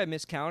I think I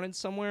miscounted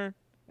somewhere.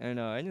 And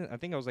I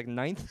think I was like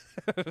 9th.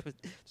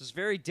 Just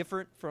very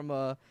different from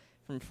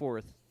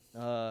 4th.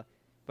 But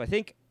I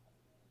think...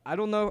 I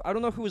don't know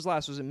who was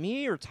last. Was it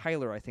me or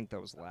Tyler? I think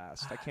that was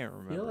last. I can't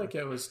remember. I feel like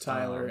it was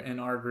Tyler in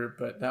our group,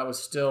 but that was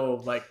still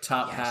like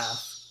top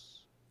half.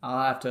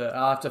 I'll have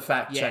to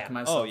fact check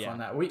myself on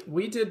that.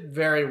 We did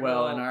very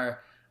well in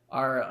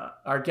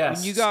our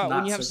guests. When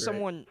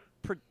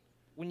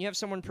you have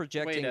someone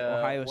projecting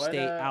Ohio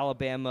State,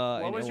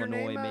 Alabama, and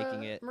Illinois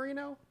making it.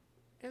 Marino?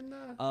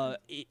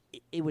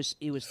 It was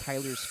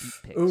Tyler's feet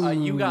picks.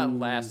 You got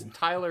last.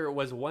 Tyler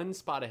was 1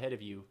 spot ahead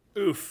of you.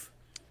 Oof.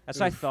 That's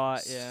what I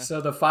thought. Yeah.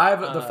 So the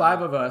five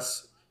of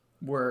us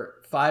were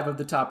 5 of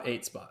the top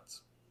 8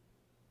 spots.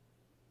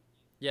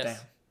 Yes. Damn.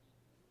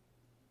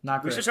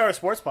 Not great. We should start a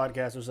sports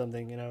podcast or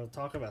something.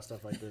 Talk about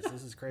stuff like this.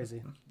 This is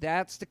crazy.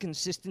 That's the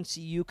consistency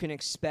you can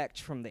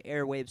expect from the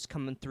airwaves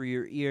coming through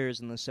your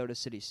ears in the Soda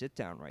City Sit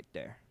Down right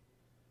there.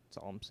 That's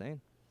all I'm saying.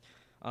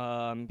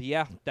 But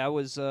yeah, that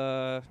was.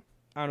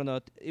 I don't know.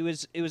 It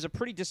was a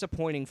pretty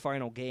disappointing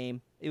final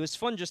game. It was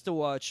fun just to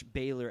watch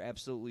Baylor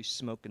absolutely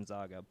smoke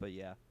Gonzaga, but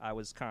yeah, I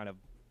was kind of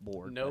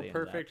bored. No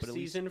perfect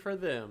season for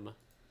them.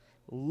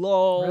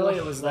 Lol. Really,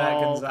 it was that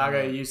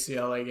Gonzaga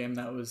UCLA game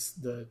that was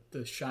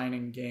the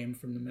shining game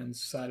from the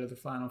men's side of the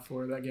Final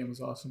Four. That game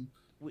was awesome.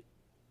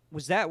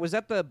 Was that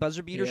the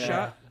buzzer beater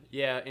shot?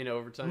 Yeah, in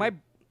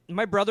overtime.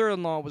 My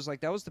brother-in-law was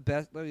like, that was the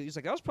best. He's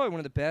like, that was probably one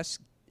of the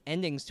best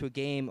endings to a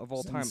game of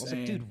all time. I was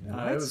like, dude,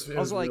 what? It was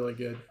really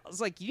good. I was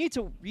like, you need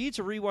to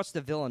rewatch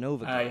the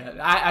Villanova game.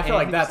 I feel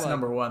like that's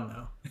number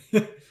 1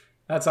 though.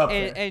 That's up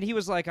there. And he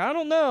was like, I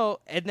don't know.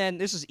 And then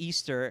this is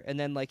Easter, and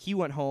then like he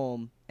went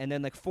home, and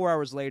then like 4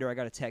 hours later, I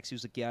got a text. He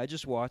was like, yeah, I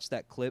just watched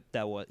that clip.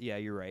 Yeah,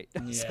 you're right.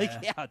 I was like,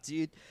 yeah,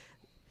 dude.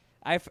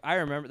 I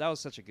remember that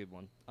was such a good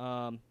one.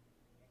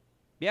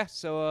 Yeah,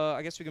 so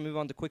I guess we can move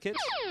on to quick hits.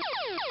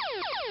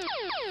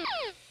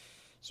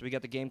 So we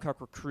got the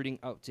Gamecock recruiting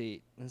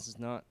update. This is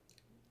not.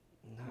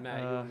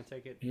 Matt, you want to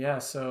take it? Yeah.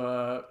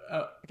 So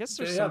I guess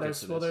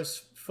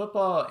there's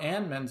football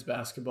and men's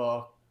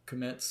basketball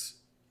commits.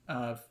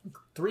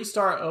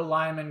 3-star O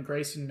lineman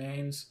Grayson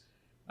Maines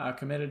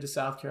committed to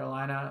South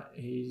Carolina.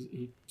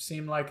 He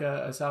seemed like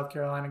a South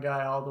Carolina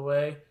guy all the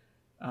way.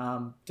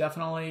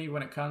 Definitely,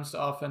 when it comes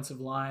to offensive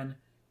line,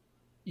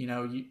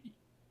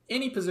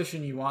 any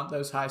position you want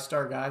those high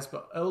star guys,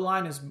 but O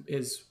line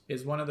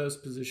is one of those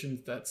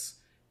positions that's.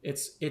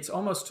 It's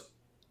almost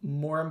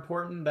more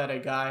important that a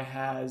guy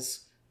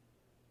has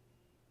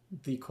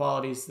the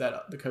qualities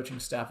that the coaching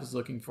staff is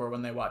looking for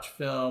when they watch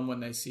film, when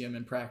they see them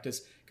in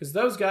practice. Because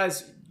those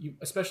guys,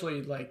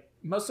 especially like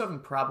most of them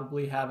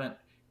probably haven't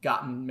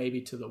gotten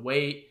maybe to the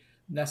weight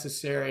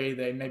necessary.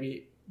 They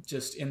maybe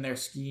just in their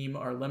scheme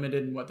are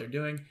limited in what they're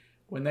doing.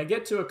 When they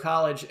get to a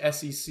college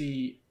SEC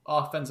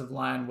offensive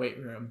line weight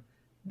room,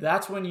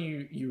 that's when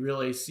you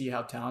really see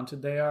how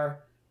talented they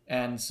are.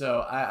 And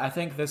so I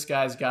think this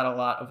guy's got a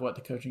lot of what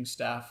the coaching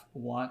staff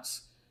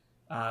wants.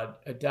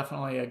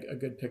 Definitely a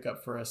good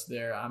pickup for us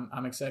there.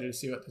 I'm excited to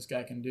see what this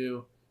guy can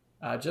do.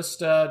 Just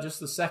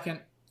the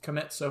second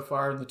commit so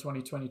far in the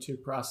 2022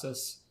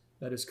 process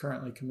that is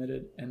currently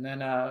committed. And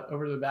then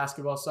over to the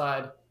basketball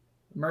side,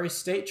 Murray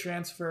State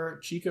transfer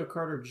Chico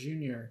Carter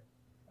Jr.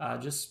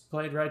 Just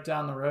played right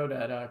down the road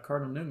at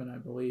Cardinal Newman, I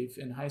believe,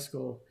 in high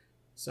school.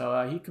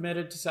 So he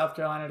committed to South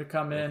Carolina to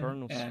come in.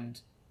 Cardinals. And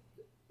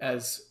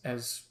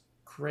as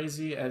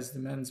crazy as the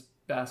men's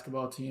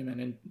basketball team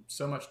and in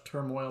so much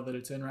turmoil that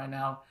it's in right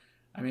now,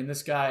 I mean,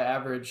 this guy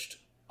averaged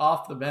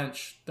off the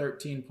bench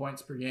 13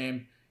 points per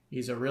game.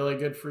 He's a really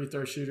good free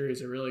throw shooter.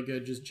 He's a really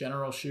good just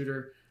general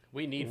shooter.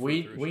 We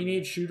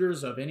need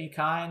shooters of any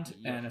kind,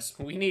 and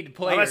we need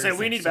players.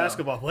 We need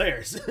basketball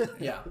players.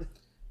 Yeah.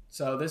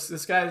 So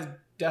this guy's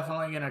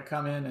definitely going to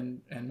come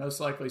in and most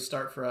likely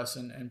start for us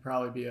and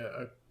probably be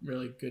a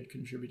really good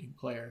contributing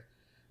player.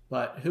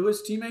 But who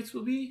his teammates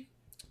will be,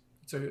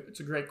 it's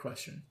a great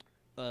question.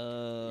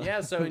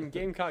 Yeah. So in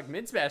Gamecock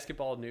men's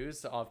basketball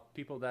news of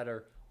people that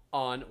are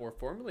on or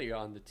formerly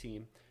on the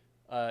team.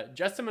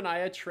 Justin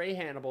Minaya, Trey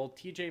Hannibal,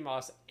 TJ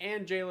Moss,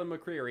 and Jalen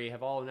McCreary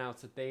have all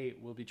announced that they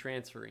will be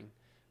transferring.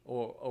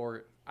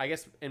 Or I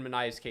guess in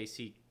Minaya's case,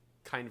 he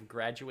kind of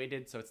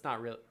graduated, so it's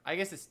not real. I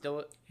guess it's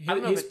still. I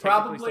don't know if it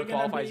technically still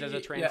qualifies as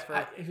a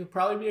transfer. Yeah, he'll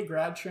probably be a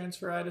grad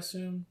transfer, I'd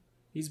assume.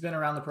 He's been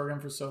around the program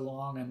for so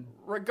long, and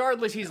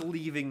regardless, he's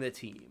leaving the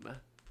team.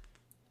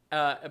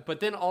 But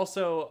then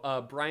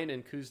also, Brian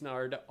and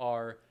Kuznard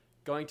are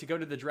going to go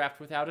to the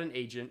draft without an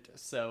agent,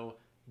 so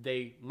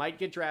they might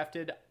get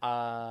drafted.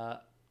 I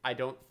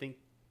don't think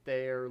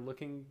they're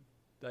looking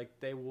like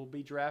they will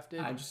be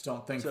drafted. I just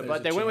don't think so.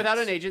 But they went without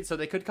an agent, so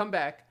they could come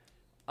back.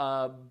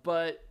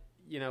 But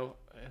you know,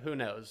 who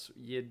knows?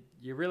 You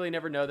really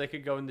never know. They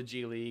could go in the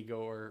G League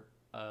or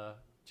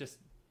just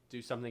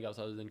do something else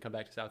other than come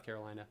back to South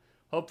Carolina.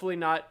 Hopefully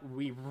not.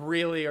 We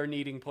really are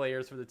needing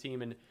players for the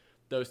team, and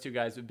those two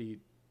guys would be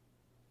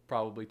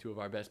probably two of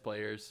our best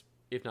players,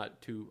 if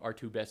not our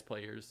two best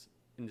players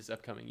in this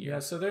upcoming year. Yeah,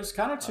 so there's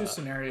kind of two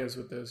scenarios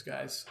with those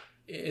guys.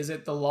 Is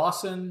it the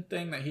Lawson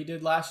thing that he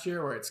did last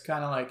year where it's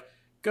kind of like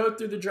go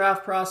through the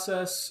draft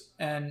process?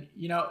 And,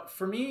 you know,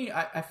 for me,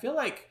 I feel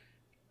like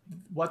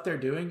what they're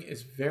doing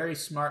is very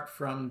smart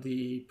from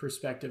the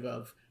perspective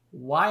of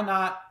why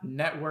not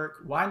network?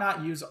 Why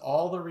not use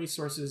all the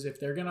resources if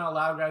they're going to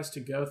allow guys to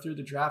go through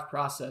the draft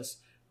process,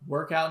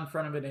 work out in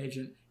front of an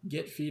agent,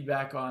 get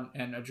feedback on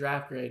and a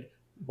draft grade?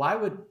 Why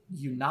would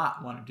you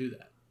not want to do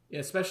that?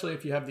 Especially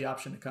if you have the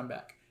option to come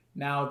back.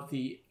 Now,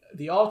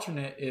 the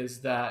alternate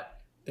is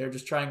that they're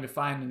just trying to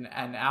find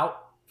an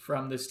out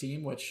from this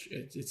team, which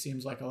it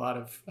seems like a lot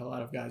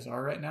of guys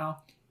are right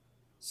now.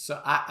 So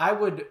I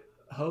would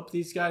hope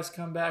these guys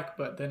come back,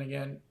 but then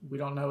again, we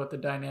don't know what the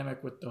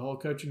dynamic with the whole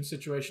coaching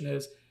situation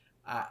is.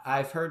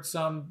 I've heard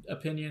some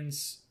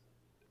opinions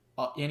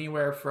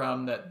anywhere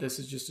from that this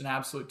is just an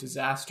absolute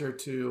disaster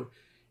to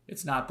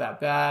it's not that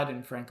bad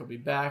and Frank will be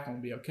back and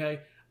we'll be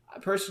okay.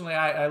 Personally,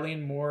 I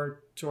lean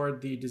more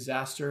toward the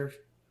disaster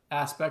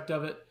aspect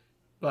of it,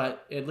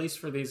 but at least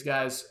for these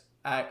guys,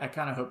 I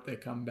kind of hope they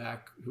come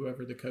back,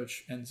 whoever the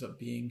coach ends up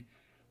being.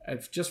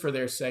 Just for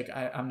their sake,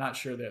 I'm not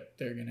sure that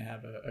they're going to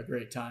have a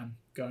great time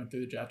going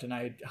through the draft, and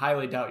I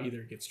highly doubt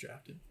either gets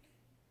drafted.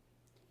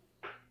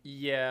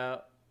 Yeah,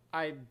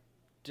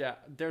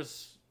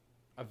 there's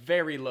a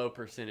very low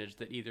percentage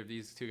that either of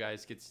these two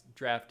guys gets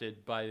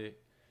drafted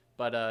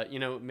but you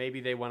know,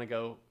 maybe they want to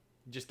go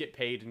just get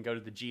paid and go to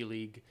the G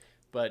League,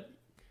 but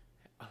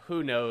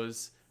who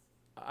knows?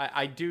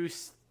 I do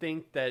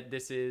think that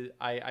this is,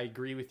 I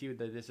agree with you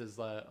that this is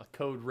a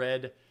code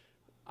red.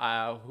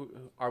 Are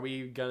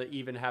we going to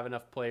even have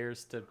enough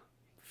players to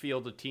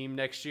field a team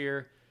next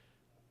year?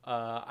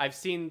 I've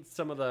seen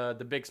some of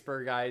the Big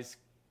Spur guys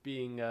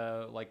being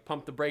like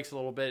pump the brakes a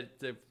little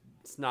bit.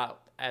 It's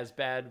not as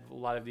bad. A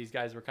lot of these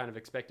guys were kind of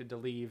expected to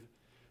leave,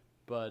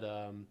 but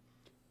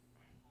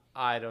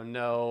I don't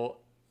know.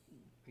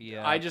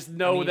 Yeah, I just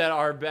know that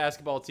our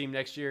basketball team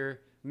next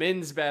year,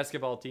 men's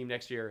basketball team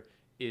next year,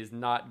 is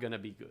not going to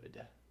be good.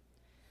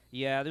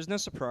 Yeah, there's no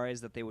surprise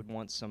that they would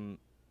want some,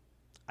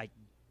 I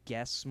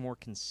guess, more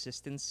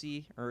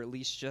consistency, or at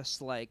least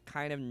just like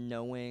kind of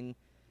knowing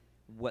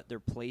what their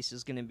place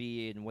is going to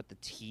be and what the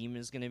team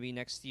is going to be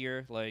next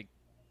year. Like,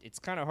 it's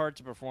kind of hard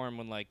to perform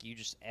when like you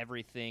just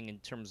everything in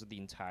terms of the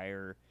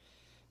entire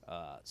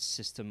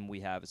system we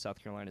have at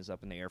South Carolina is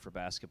up in the air for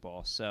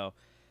basketball. So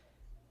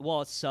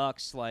while it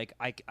sucks, like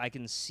I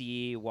can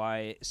see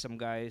why some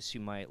guys who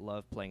might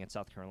love playing at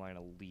South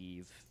Carolina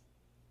leave,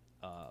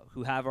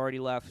 who have already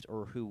left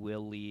or who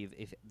will leave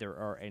if there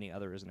are any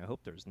others, and I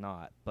hope there's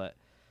not. But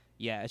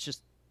yeah, it's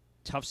just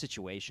tough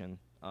situation.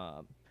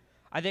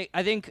 I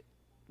think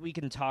we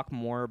can talk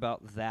more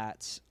about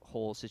that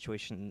whole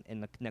situation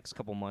in the next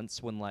couple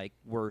months when like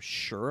we're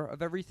sure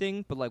of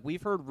everything. But like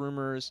we've heard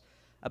rumors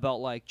about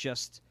like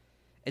just,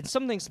 and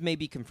some things may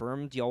be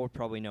confirmed. Y'all would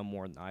probably know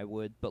more than I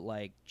would, but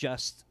like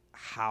just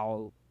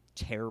how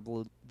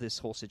terrible this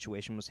whole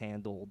situation was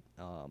handled.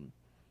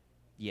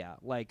 Yeah,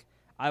 like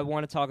I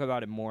want to talk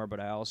about it more, but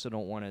I also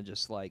don't want to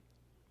just like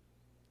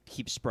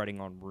keep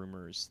spreading on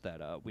rumors that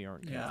we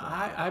aren't. Yeah,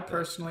 I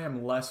personally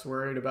am less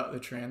worried about the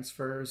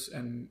transfers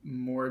and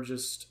more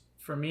just,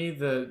 for me,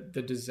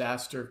 the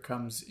disaster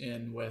comes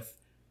in with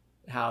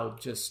how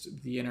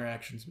just the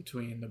interactions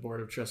between the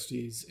board of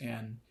trustees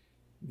and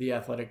the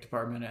athletic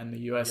department and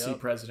the USC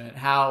president,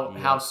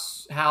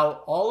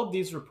 how all of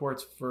these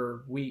reports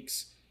for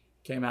weeks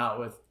came out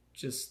with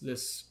just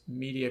this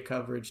media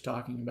coverage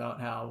talking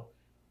about how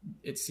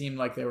it seemed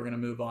like they were going to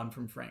move on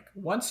from Frank.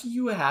 Once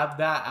you have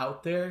that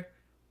out there,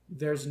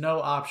 there's no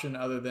option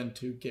other than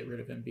to get rid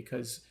of him,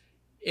 because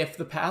if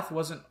the path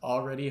wasn't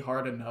already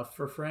hard enough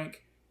for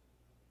Frank,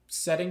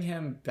 setting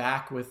him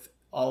back with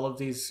all of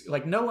these,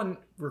 like no one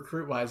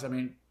recruit wise, I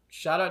mean,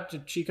 shout out to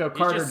Chico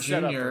Carter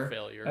Jr.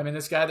 I mean,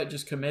 this guy that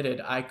just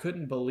committed, I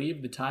couldn't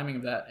believe the timing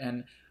of that.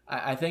 And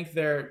I think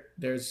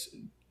there's,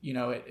 you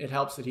know, it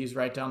helps that he's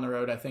right down the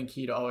road. I think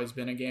he'd always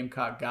been a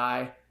Gamecock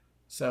guy.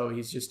 So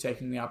he's just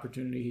taking the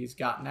opportunity he's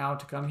got now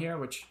to come here,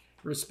 which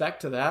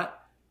respect to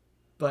that.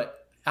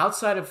 But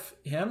outside of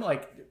him,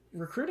 like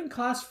recruiting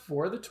class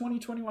for the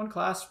 2021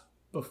 class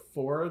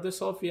before this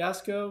whole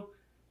fiasco,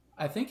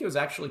 I think it was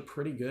actually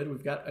pretty good.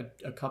 We've got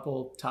a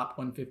couple top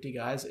 150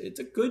 guys. It's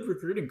a good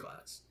recruiting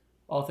class,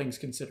 all things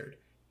considered.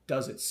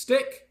 Does it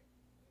stick?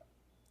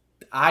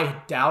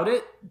 I doubt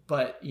it,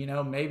 but you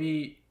know,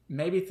 maybe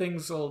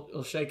things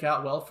will shake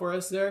out well for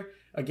us there.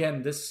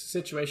 Again, this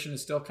situation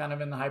is still kind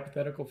of in the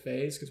hypothetical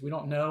phase because we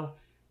don't know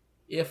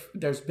if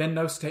there's been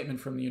no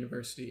statement from the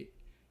university,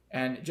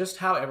 and just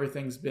how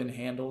everything's been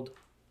handled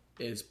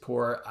is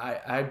poor.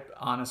 I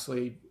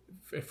honestly,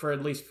 for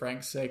at least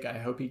Frank's sake, I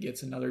hope he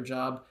gets another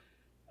job.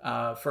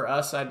 For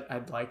us,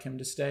 I'd like him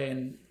to stay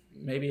and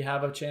maybe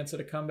have a chance at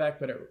a comeback,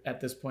 but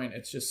at this point,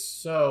 it's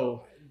just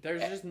so...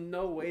 There's just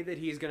no way that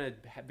he's going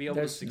to be able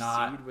to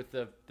succeed with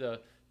the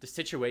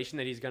situation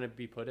that he's going to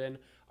be put in.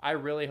 I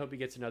really hope he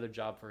gets another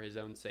job for his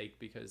own sake,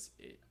 because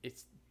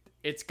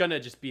it's going to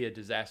just be a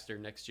disaster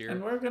next year.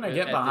 And we're going to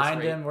get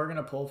behind him. We're going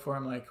to pull for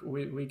him. Like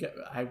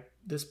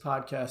this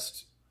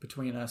podcast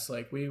between us,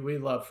 like we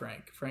love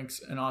Frank.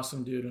 Frank's an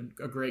awesome dude and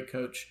a great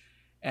coach.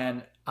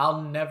 And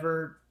I'll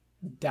never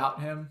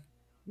doubt him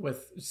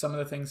with some of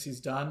the things he's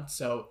done.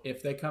 So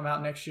if they come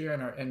out next year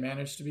and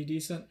manage to be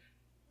decent,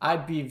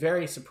 I'd be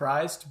very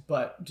surprised,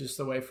 but just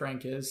the way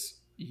Frank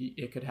is,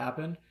 it could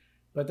happen.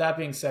 But that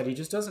being said, he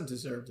just doesn't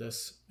deserve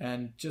this.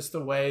 And just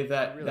the way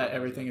that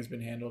everything has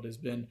been handled has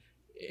been,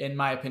 in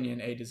my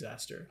opinion, a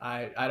disaster.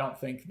 I don't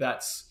think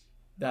that's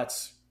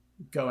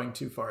going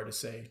too far to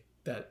say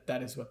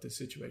that is what the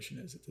situation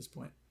is at this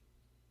point.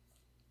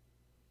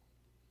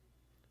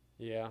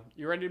 Yeah.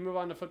 You ready to move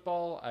on to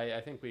football?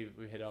 I think we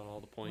hit on all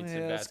the points.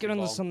 Yeah, let's get on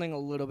to something a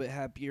little bit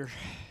happier.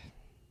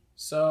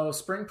 So,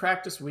 spring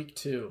practice week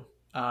 2.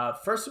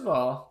 First of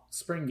all,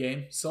 spring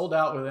game sold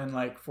out within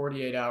like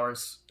 48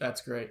 hours.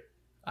 That's great.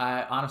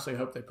 I honestly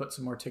hope they put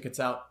some more tickets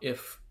out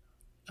if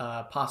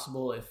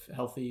possible, if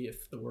healthy,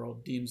 if the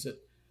world deems it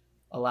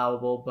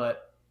allowable.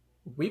 But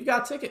we've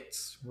got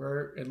tickets.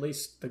 We're at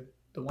least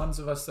the ones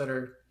of us that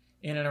are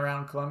in and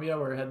around Columbia,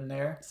 we're heading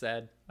there.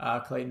 Sad.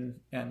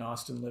 Clayton and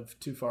Austin live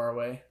too far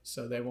away,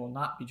 so they will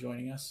not be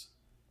joining us.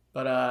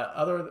 But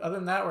other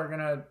than that, we're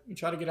gonna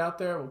try to get out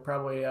there. We'll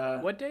probably.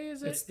 What day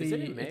is it? Is it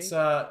in May? It's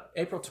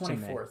April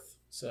 24th.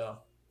 So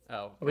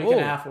a week and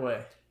a half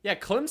away. Yeah,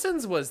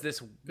 Clemson's was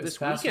this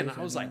weekend.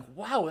 I was like,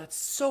 wow, that's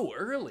so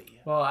early.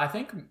 Well, I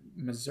think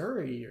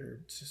Missouri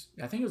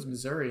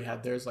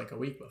had theirs like a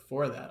week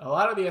before that. A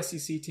lot of the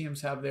SEC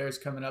teams have theirs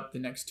coming up the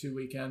next 2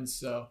 weekends,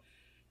 so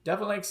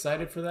definitely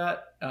excited for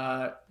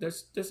that.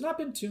 There's not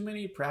been too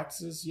many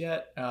practices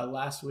yet.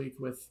 Last week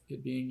with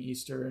it being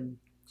Easter and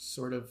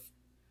sort of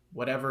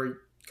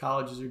whatever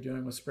colleges are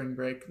doing with spring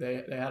break,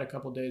 they had a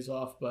couple days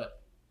off,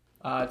 but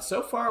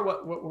so far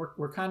what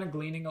we're kind of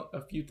gleaning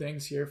a few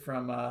things here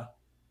from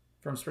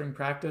spring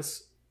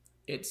practice.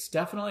 It's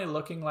definitely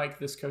looking like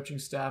this coaching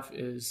staff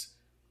is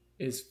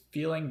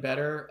feeling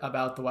better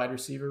about the wide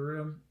receiver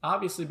room.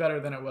 Obviously better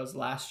than it was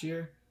last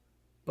year,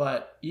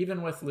 but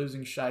even with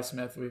losing Shi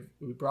Smith,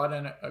 we brought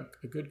in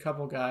a good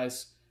couple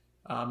guys,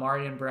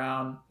 Marion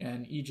Brown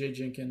and EJ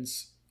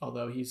Jenkins,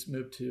 although he's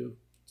moved to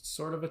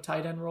sort of a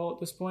tight end role at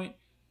this point.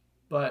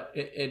 But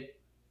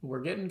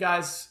we're getting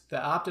guys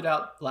that opted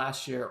out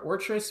last year, or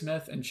Trey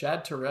Smith and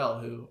Chad Terrell,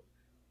 who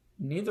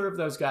neither of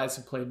those guys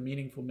have played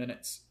meaningful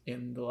minutes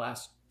in the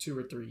last 2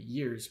 or 3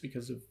 years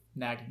because of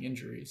nagging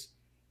injuries.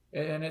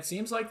 And it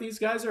seems like these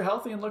guys are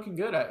healthy and looking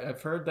good.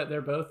 I've heard that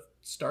they're both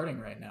starting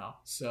right now.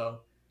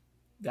 So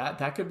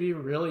that could be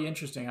really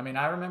interesting. I mean,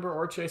 I remember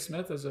Orche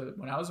Smith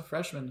when I was a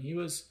freshman, he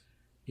was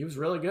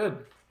really good.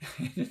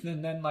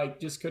 and then like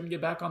just couldn't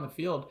get back on the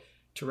field.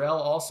 Terrell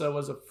also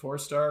was a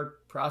 4-star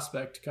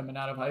prospect coming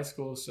out of high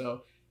school,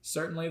 so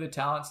certainly the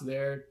talent's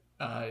there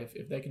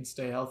if they can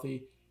stay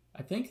healthy.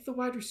 I think the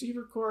wide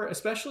receiver core,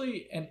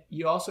 especially, and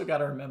you also got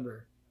to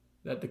remember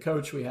that the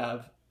coach we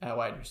have at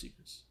wide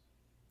receivers,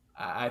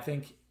 I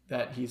think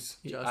that he's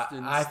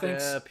Justin I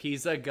Stepp,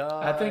 he's a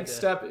god. I think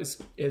Stepp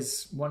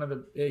is one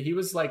of he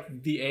was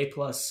like the A+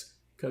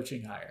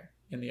 coaching hire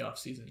in the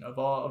offseason. Of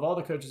all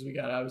the coaches we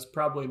got, I was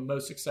probably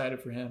most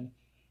excited for him,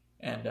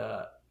 and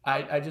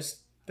I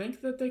just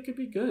think that they could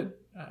be good.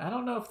 I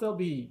don't know if they'll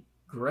be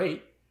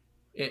great.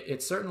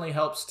 It certainly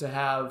helps to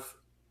have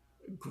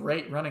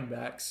great running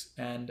backs,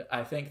 and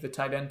I think the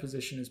tight end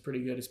position is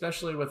pretty good,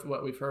 especially with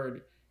what we've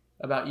heard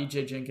about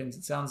EJ Jenkins.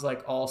 It sounds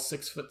like all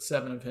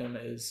 6'7" of him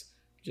is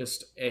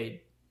just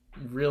a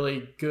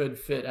really good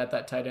fit at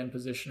that tight end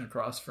position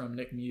across from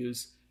Nick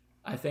Muse.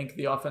 I think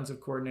the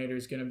offensive coordinator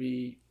is going to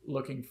be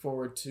looking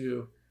forward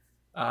to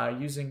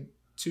using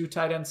 2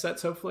 tight end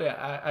sets. Hopefully,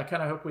 I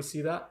kind of hope we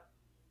see that.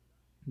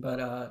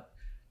 But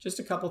just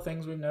a couple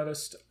things we've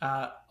noticed.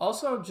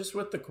 Also, just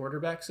with the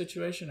quarterback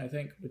situation, I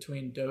think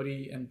between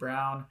Doty and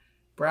Brown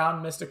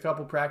missed a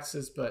couple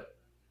practices, but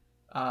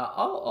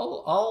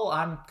all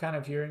I'm kind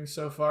of hearing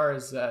so far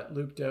is that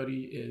Luke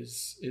Doty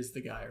is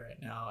the guy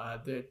right now.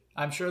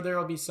 I'm sure there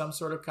will be some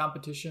sort of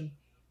competition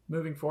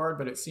moving forward,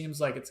 but it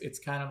seems like it's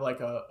kind of like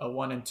a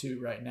 1 and 2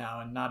 right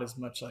now, and not as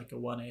much like a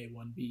 1A,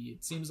 1B.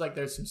 It seems like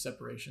there's some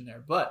separation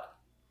there, but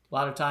a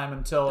lot of time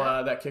until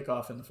that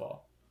kickoff in the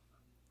fall.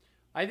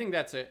 I think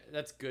that's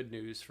good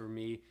news for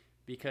me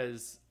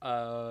because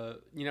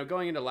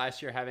going into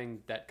last year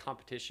having that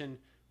competition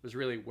was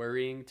really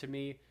worrying to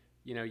me.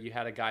 You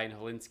had a guy in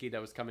Helinski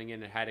that was coming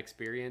in and had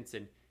experience,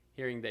 and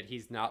hearing that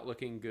he's not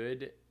looking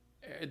good,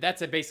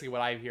 that's basically what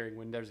I'm hearing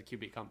when there's a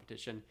QB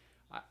competition.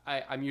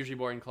 I'm usually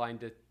more inclined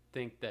to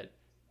think that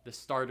the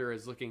starter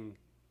is looking,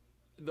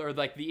 or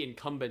like the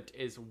incumbent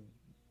is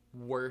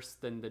worse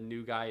than the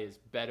new guy is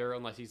better,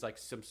 unless he's like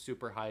some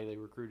super highly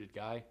recruited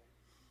guy.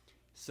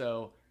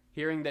 So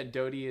hearing that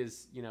Doty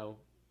is,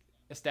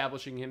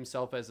 establishing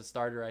himself as a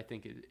starter, I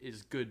think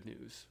is good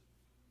news.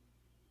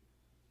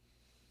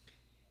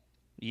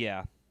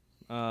 Yeah.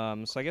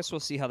 So I guess we'll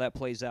see how that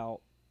plays out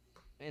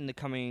in the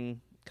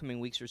coming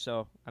weeks or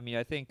so. I mean,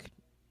 I think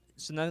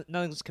so.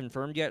 Nothing's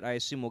confirmed yet. I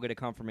assume we'll get a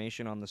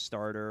confirmation on the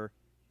starter.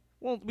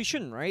 Well, we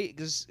shouldn't, right?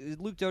 Because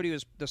Luke Doty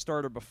was the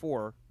starter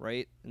before,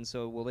 right? And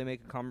so will they make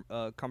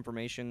a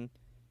confirmation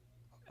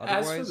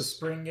otherwise? As for the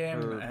spring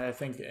game, I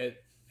think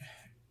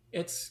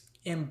it's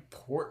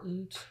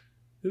important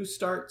who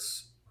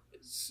starts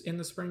in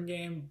the spring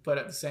game, but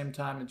at the same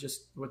time,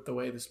 just with the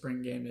way the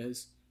spring game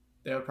is,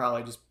 there would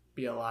probably just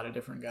be a lot of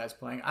different guys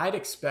playing. I'd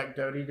expect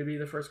Doty to be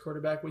the first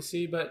quarterback we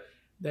see, but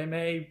they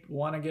may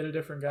want to get a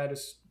different guy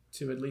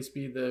to at least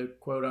be the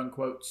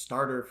quote-unquote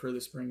starter for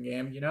the spring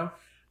game,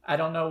 I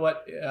don't know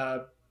what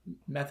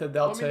method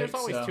they'll take. There's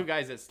always 2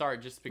 guys that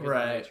start just because of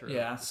the nature of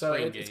the so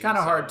spring it's game, kind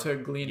of hard to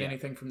glean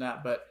anything from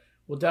that, but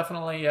we'll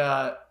definitely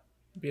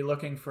be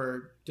looking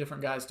for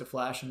different guys to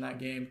flash in that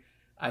game.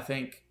 I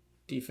think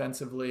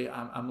defensively,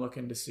 I'm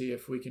looking to see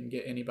if we can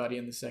get anybody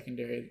in the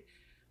secondary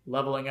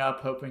leveling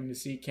up, hoping to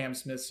see Cam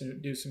Smith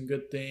do some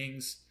good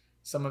things.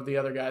 Some of the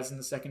other guys in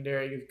the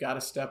secondary have got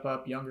to step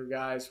up, younger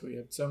guys. We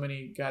have so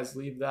many guys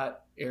leave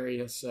that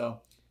area,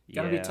 so it's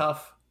going to be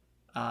tough.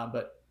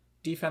 But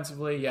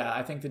defensively,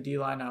 I think the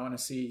D-line, I want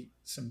to see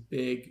some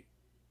big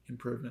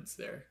improvements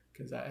there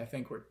because I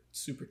think we're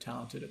super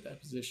talented at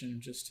that position.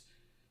 Just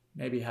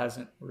maybe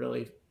hasn't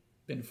really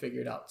been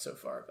figured out so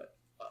far. But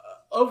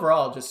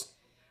overall, just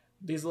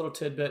these little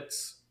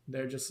tidbits,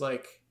 they're just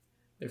like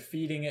they're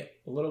feeding it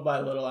little by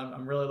little.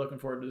 I'm really looking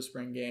forward to the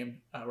spring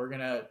game. We're going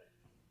to,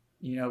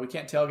 we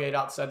can't tailgate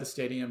outside the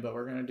stadium, but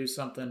we're going to do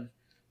something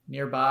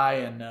nearby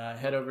and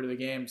head over to the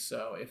game.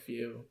 So if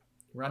you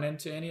run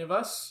into any of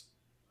us,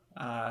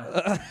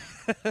 I'd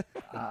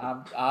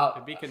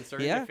be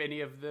concerned if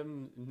any of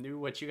them knew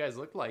what you guys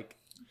looked like.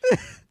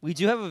 We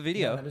do have a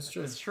video. Yeah, that is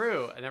true. It's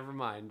true. Never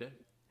mind.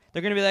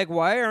 They're gonna be like,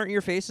 "Why aren't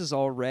your faces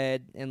all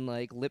red and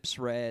like lips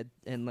red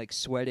and like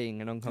sweating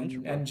and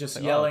uncomfortable and just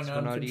like, yelling we're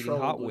not eating hot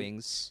uncontrollably.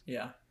 wings"?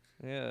 Yeah,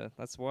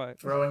 that's why.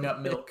 Throwing up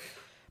milk.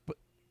 But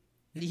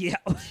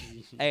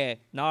hey,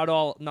 not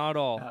all.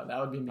 That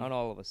would be me. Not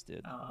all of us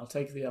did. I'll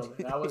take the L.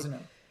 That wasn't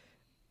it.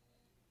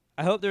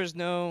 I hope there's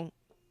no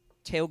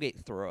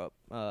tailgate throw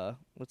up.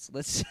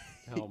 Let's.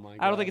 Oh my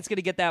God. I don't think it's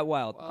gonna get that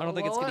wild. I don't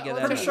think it's gonna get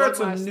that. I'm wild. sure it's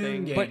a last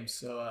noon thing. game,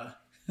 so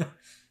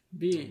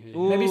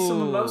maybe some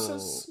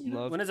mimosas.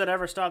 When has it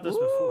ever stopped us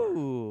before?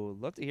 Ooh,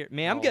 love to hear.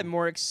 Man, I'm getting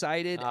more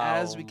excited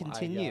as we my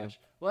continue. gosh.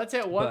 Well, let's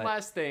hit one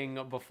last thing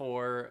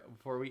before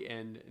we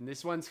end, and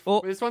this one's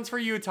for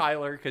you,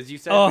 Tyler, because you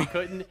said we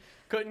couldn't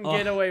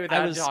get away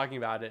without talking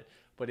about it.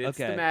 But it's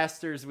the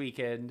Masters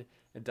weekend,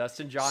 and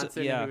Dustin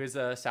Johnson, who is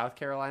a South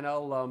Carolina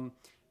alum,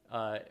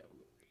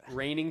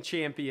 reigning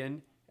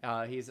champion.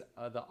 He's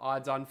the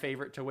odds-on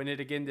favorite to win it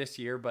again this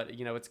year, but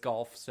it's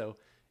golf, so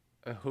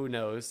who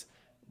knows?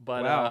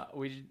 But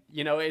Wow.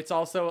 it's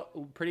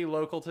also pretty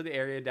local to the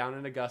area down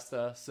in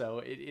Augusta, so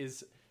it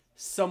is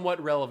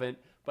somewhat relevant.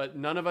 But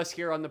none of us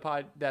here on the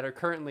pod that are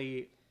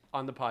currently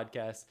on the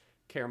podcast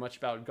care much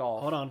about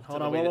golf. Hold on.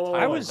 Whoa.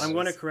 I'm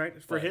going to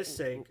correct for his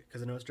sake,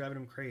 because I know it's driving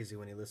him crazy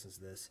when he listens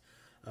to this.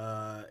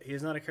 He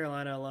is not a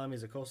Carolina alum.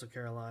 He's a Coastal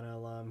Carolina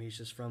alum. He's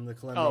just from the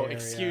Columbia area.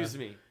 Excuse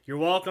me. You're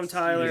welcome,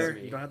 Tyler.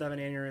 You don't have to have an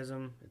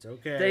aneurysm. It's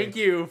okay. Thank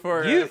you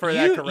for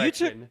that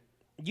correction.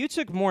 You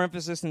took more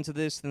emphasis into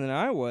this than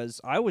I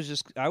was. I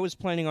was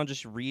planning on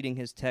just reading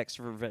his text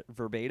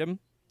verbatim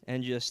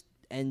and just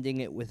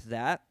ending it with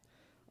that.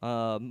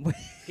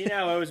 He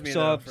now owes me.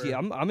 So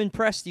I'm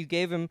impressed. You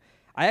gave him.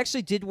 I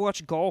actually did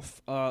watch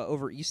golf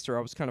over Easter.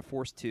 I was kind of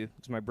forced to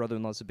because my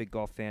brother-in-law's a big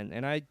golf fan,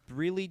 and I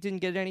really didn't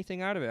get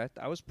anything out of it.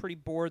 I was pretty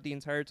bored the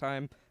entire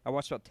time. I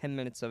watched about 10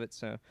 minutes of it,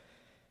 so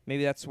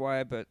maybe that's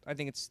why. But I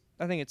think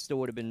it still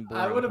would have been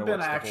boring. I would have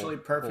been actually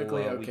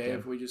perfectly okay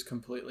if we just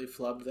completely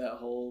flubbed that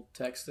whole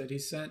text that he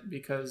sent.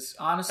 Because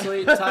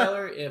honestly,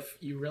 Tyler, if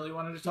you really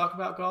wanted to talk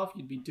about golf,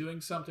 you'd be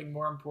doing something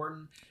more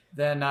important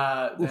than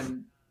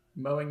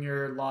mowing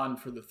your lawn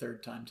for the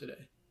third time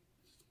today.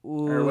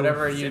 Or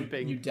whatever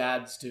you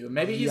dads do.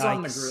 Maybe he's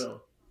on the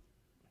grill.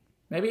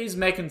 Maybe he's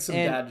making some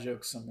dad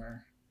jokes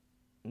somewhere.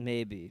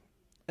 Maybe.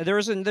 There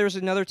was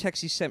another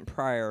text he sent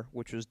prior,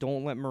 which was,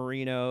 "Don't let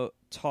Marino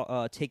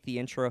take the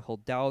intro. He'll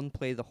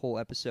downplay the whole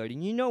episode."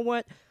 And you know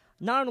what?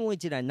 Not only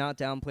did I not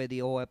downplay the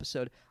whole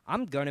episode,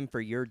 I'm gunning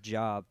for your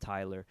job,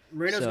 Tyler.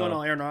 Marino's going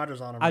all Aaron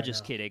Rodgers on him. I'm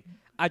just kidding.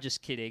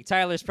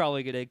 Tyler's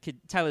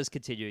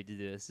continuing to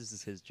do this. This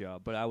is his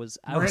job. But I was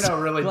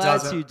really glad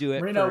doesn't. to do it.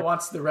 Marino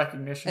wants the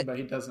recognition, but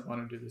he doesn't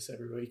want to do this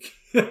every week.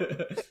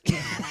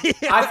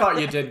 I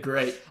thought you did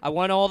great. I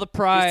want all the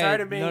pride. He's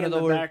tired of being in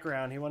the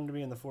background. He wanted to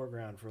be in the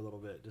foreground for a little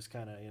bit. Just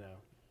kind of,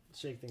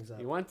 shake things up.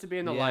 He wants to be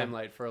in the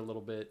limelight for a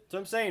little bit. So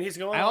I'm saying he's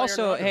going.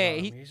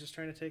 He's just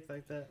trying to take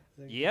like that.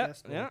 Yeah.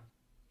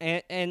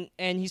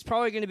 And he's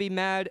probably going to be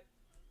mad.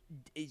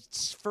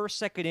 It's first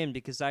second in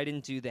because I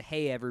didn't do the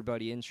 "Hey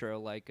everybody" intro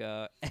like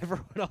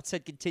everyone else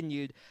had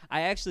continued.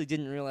 I actually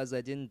didn't realize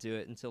I didn't do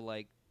it until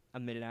like a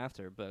minute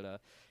after.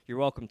 But you're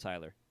welcome,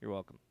 Tyler. You're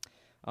welcome.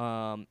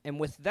 And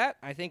with that,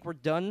 I think we're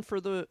done for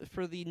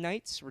the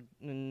nights. We're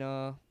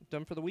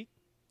done for the week.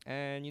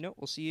 And,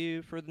 we'll see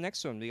you for the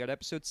next one. We got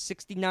episode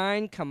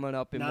 69 coming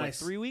up in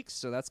 3 weeks,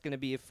 so that's going to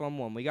be a fun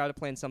one. We got to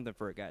plan something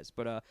for it, guys.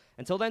 But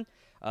until then,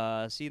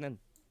 see you then.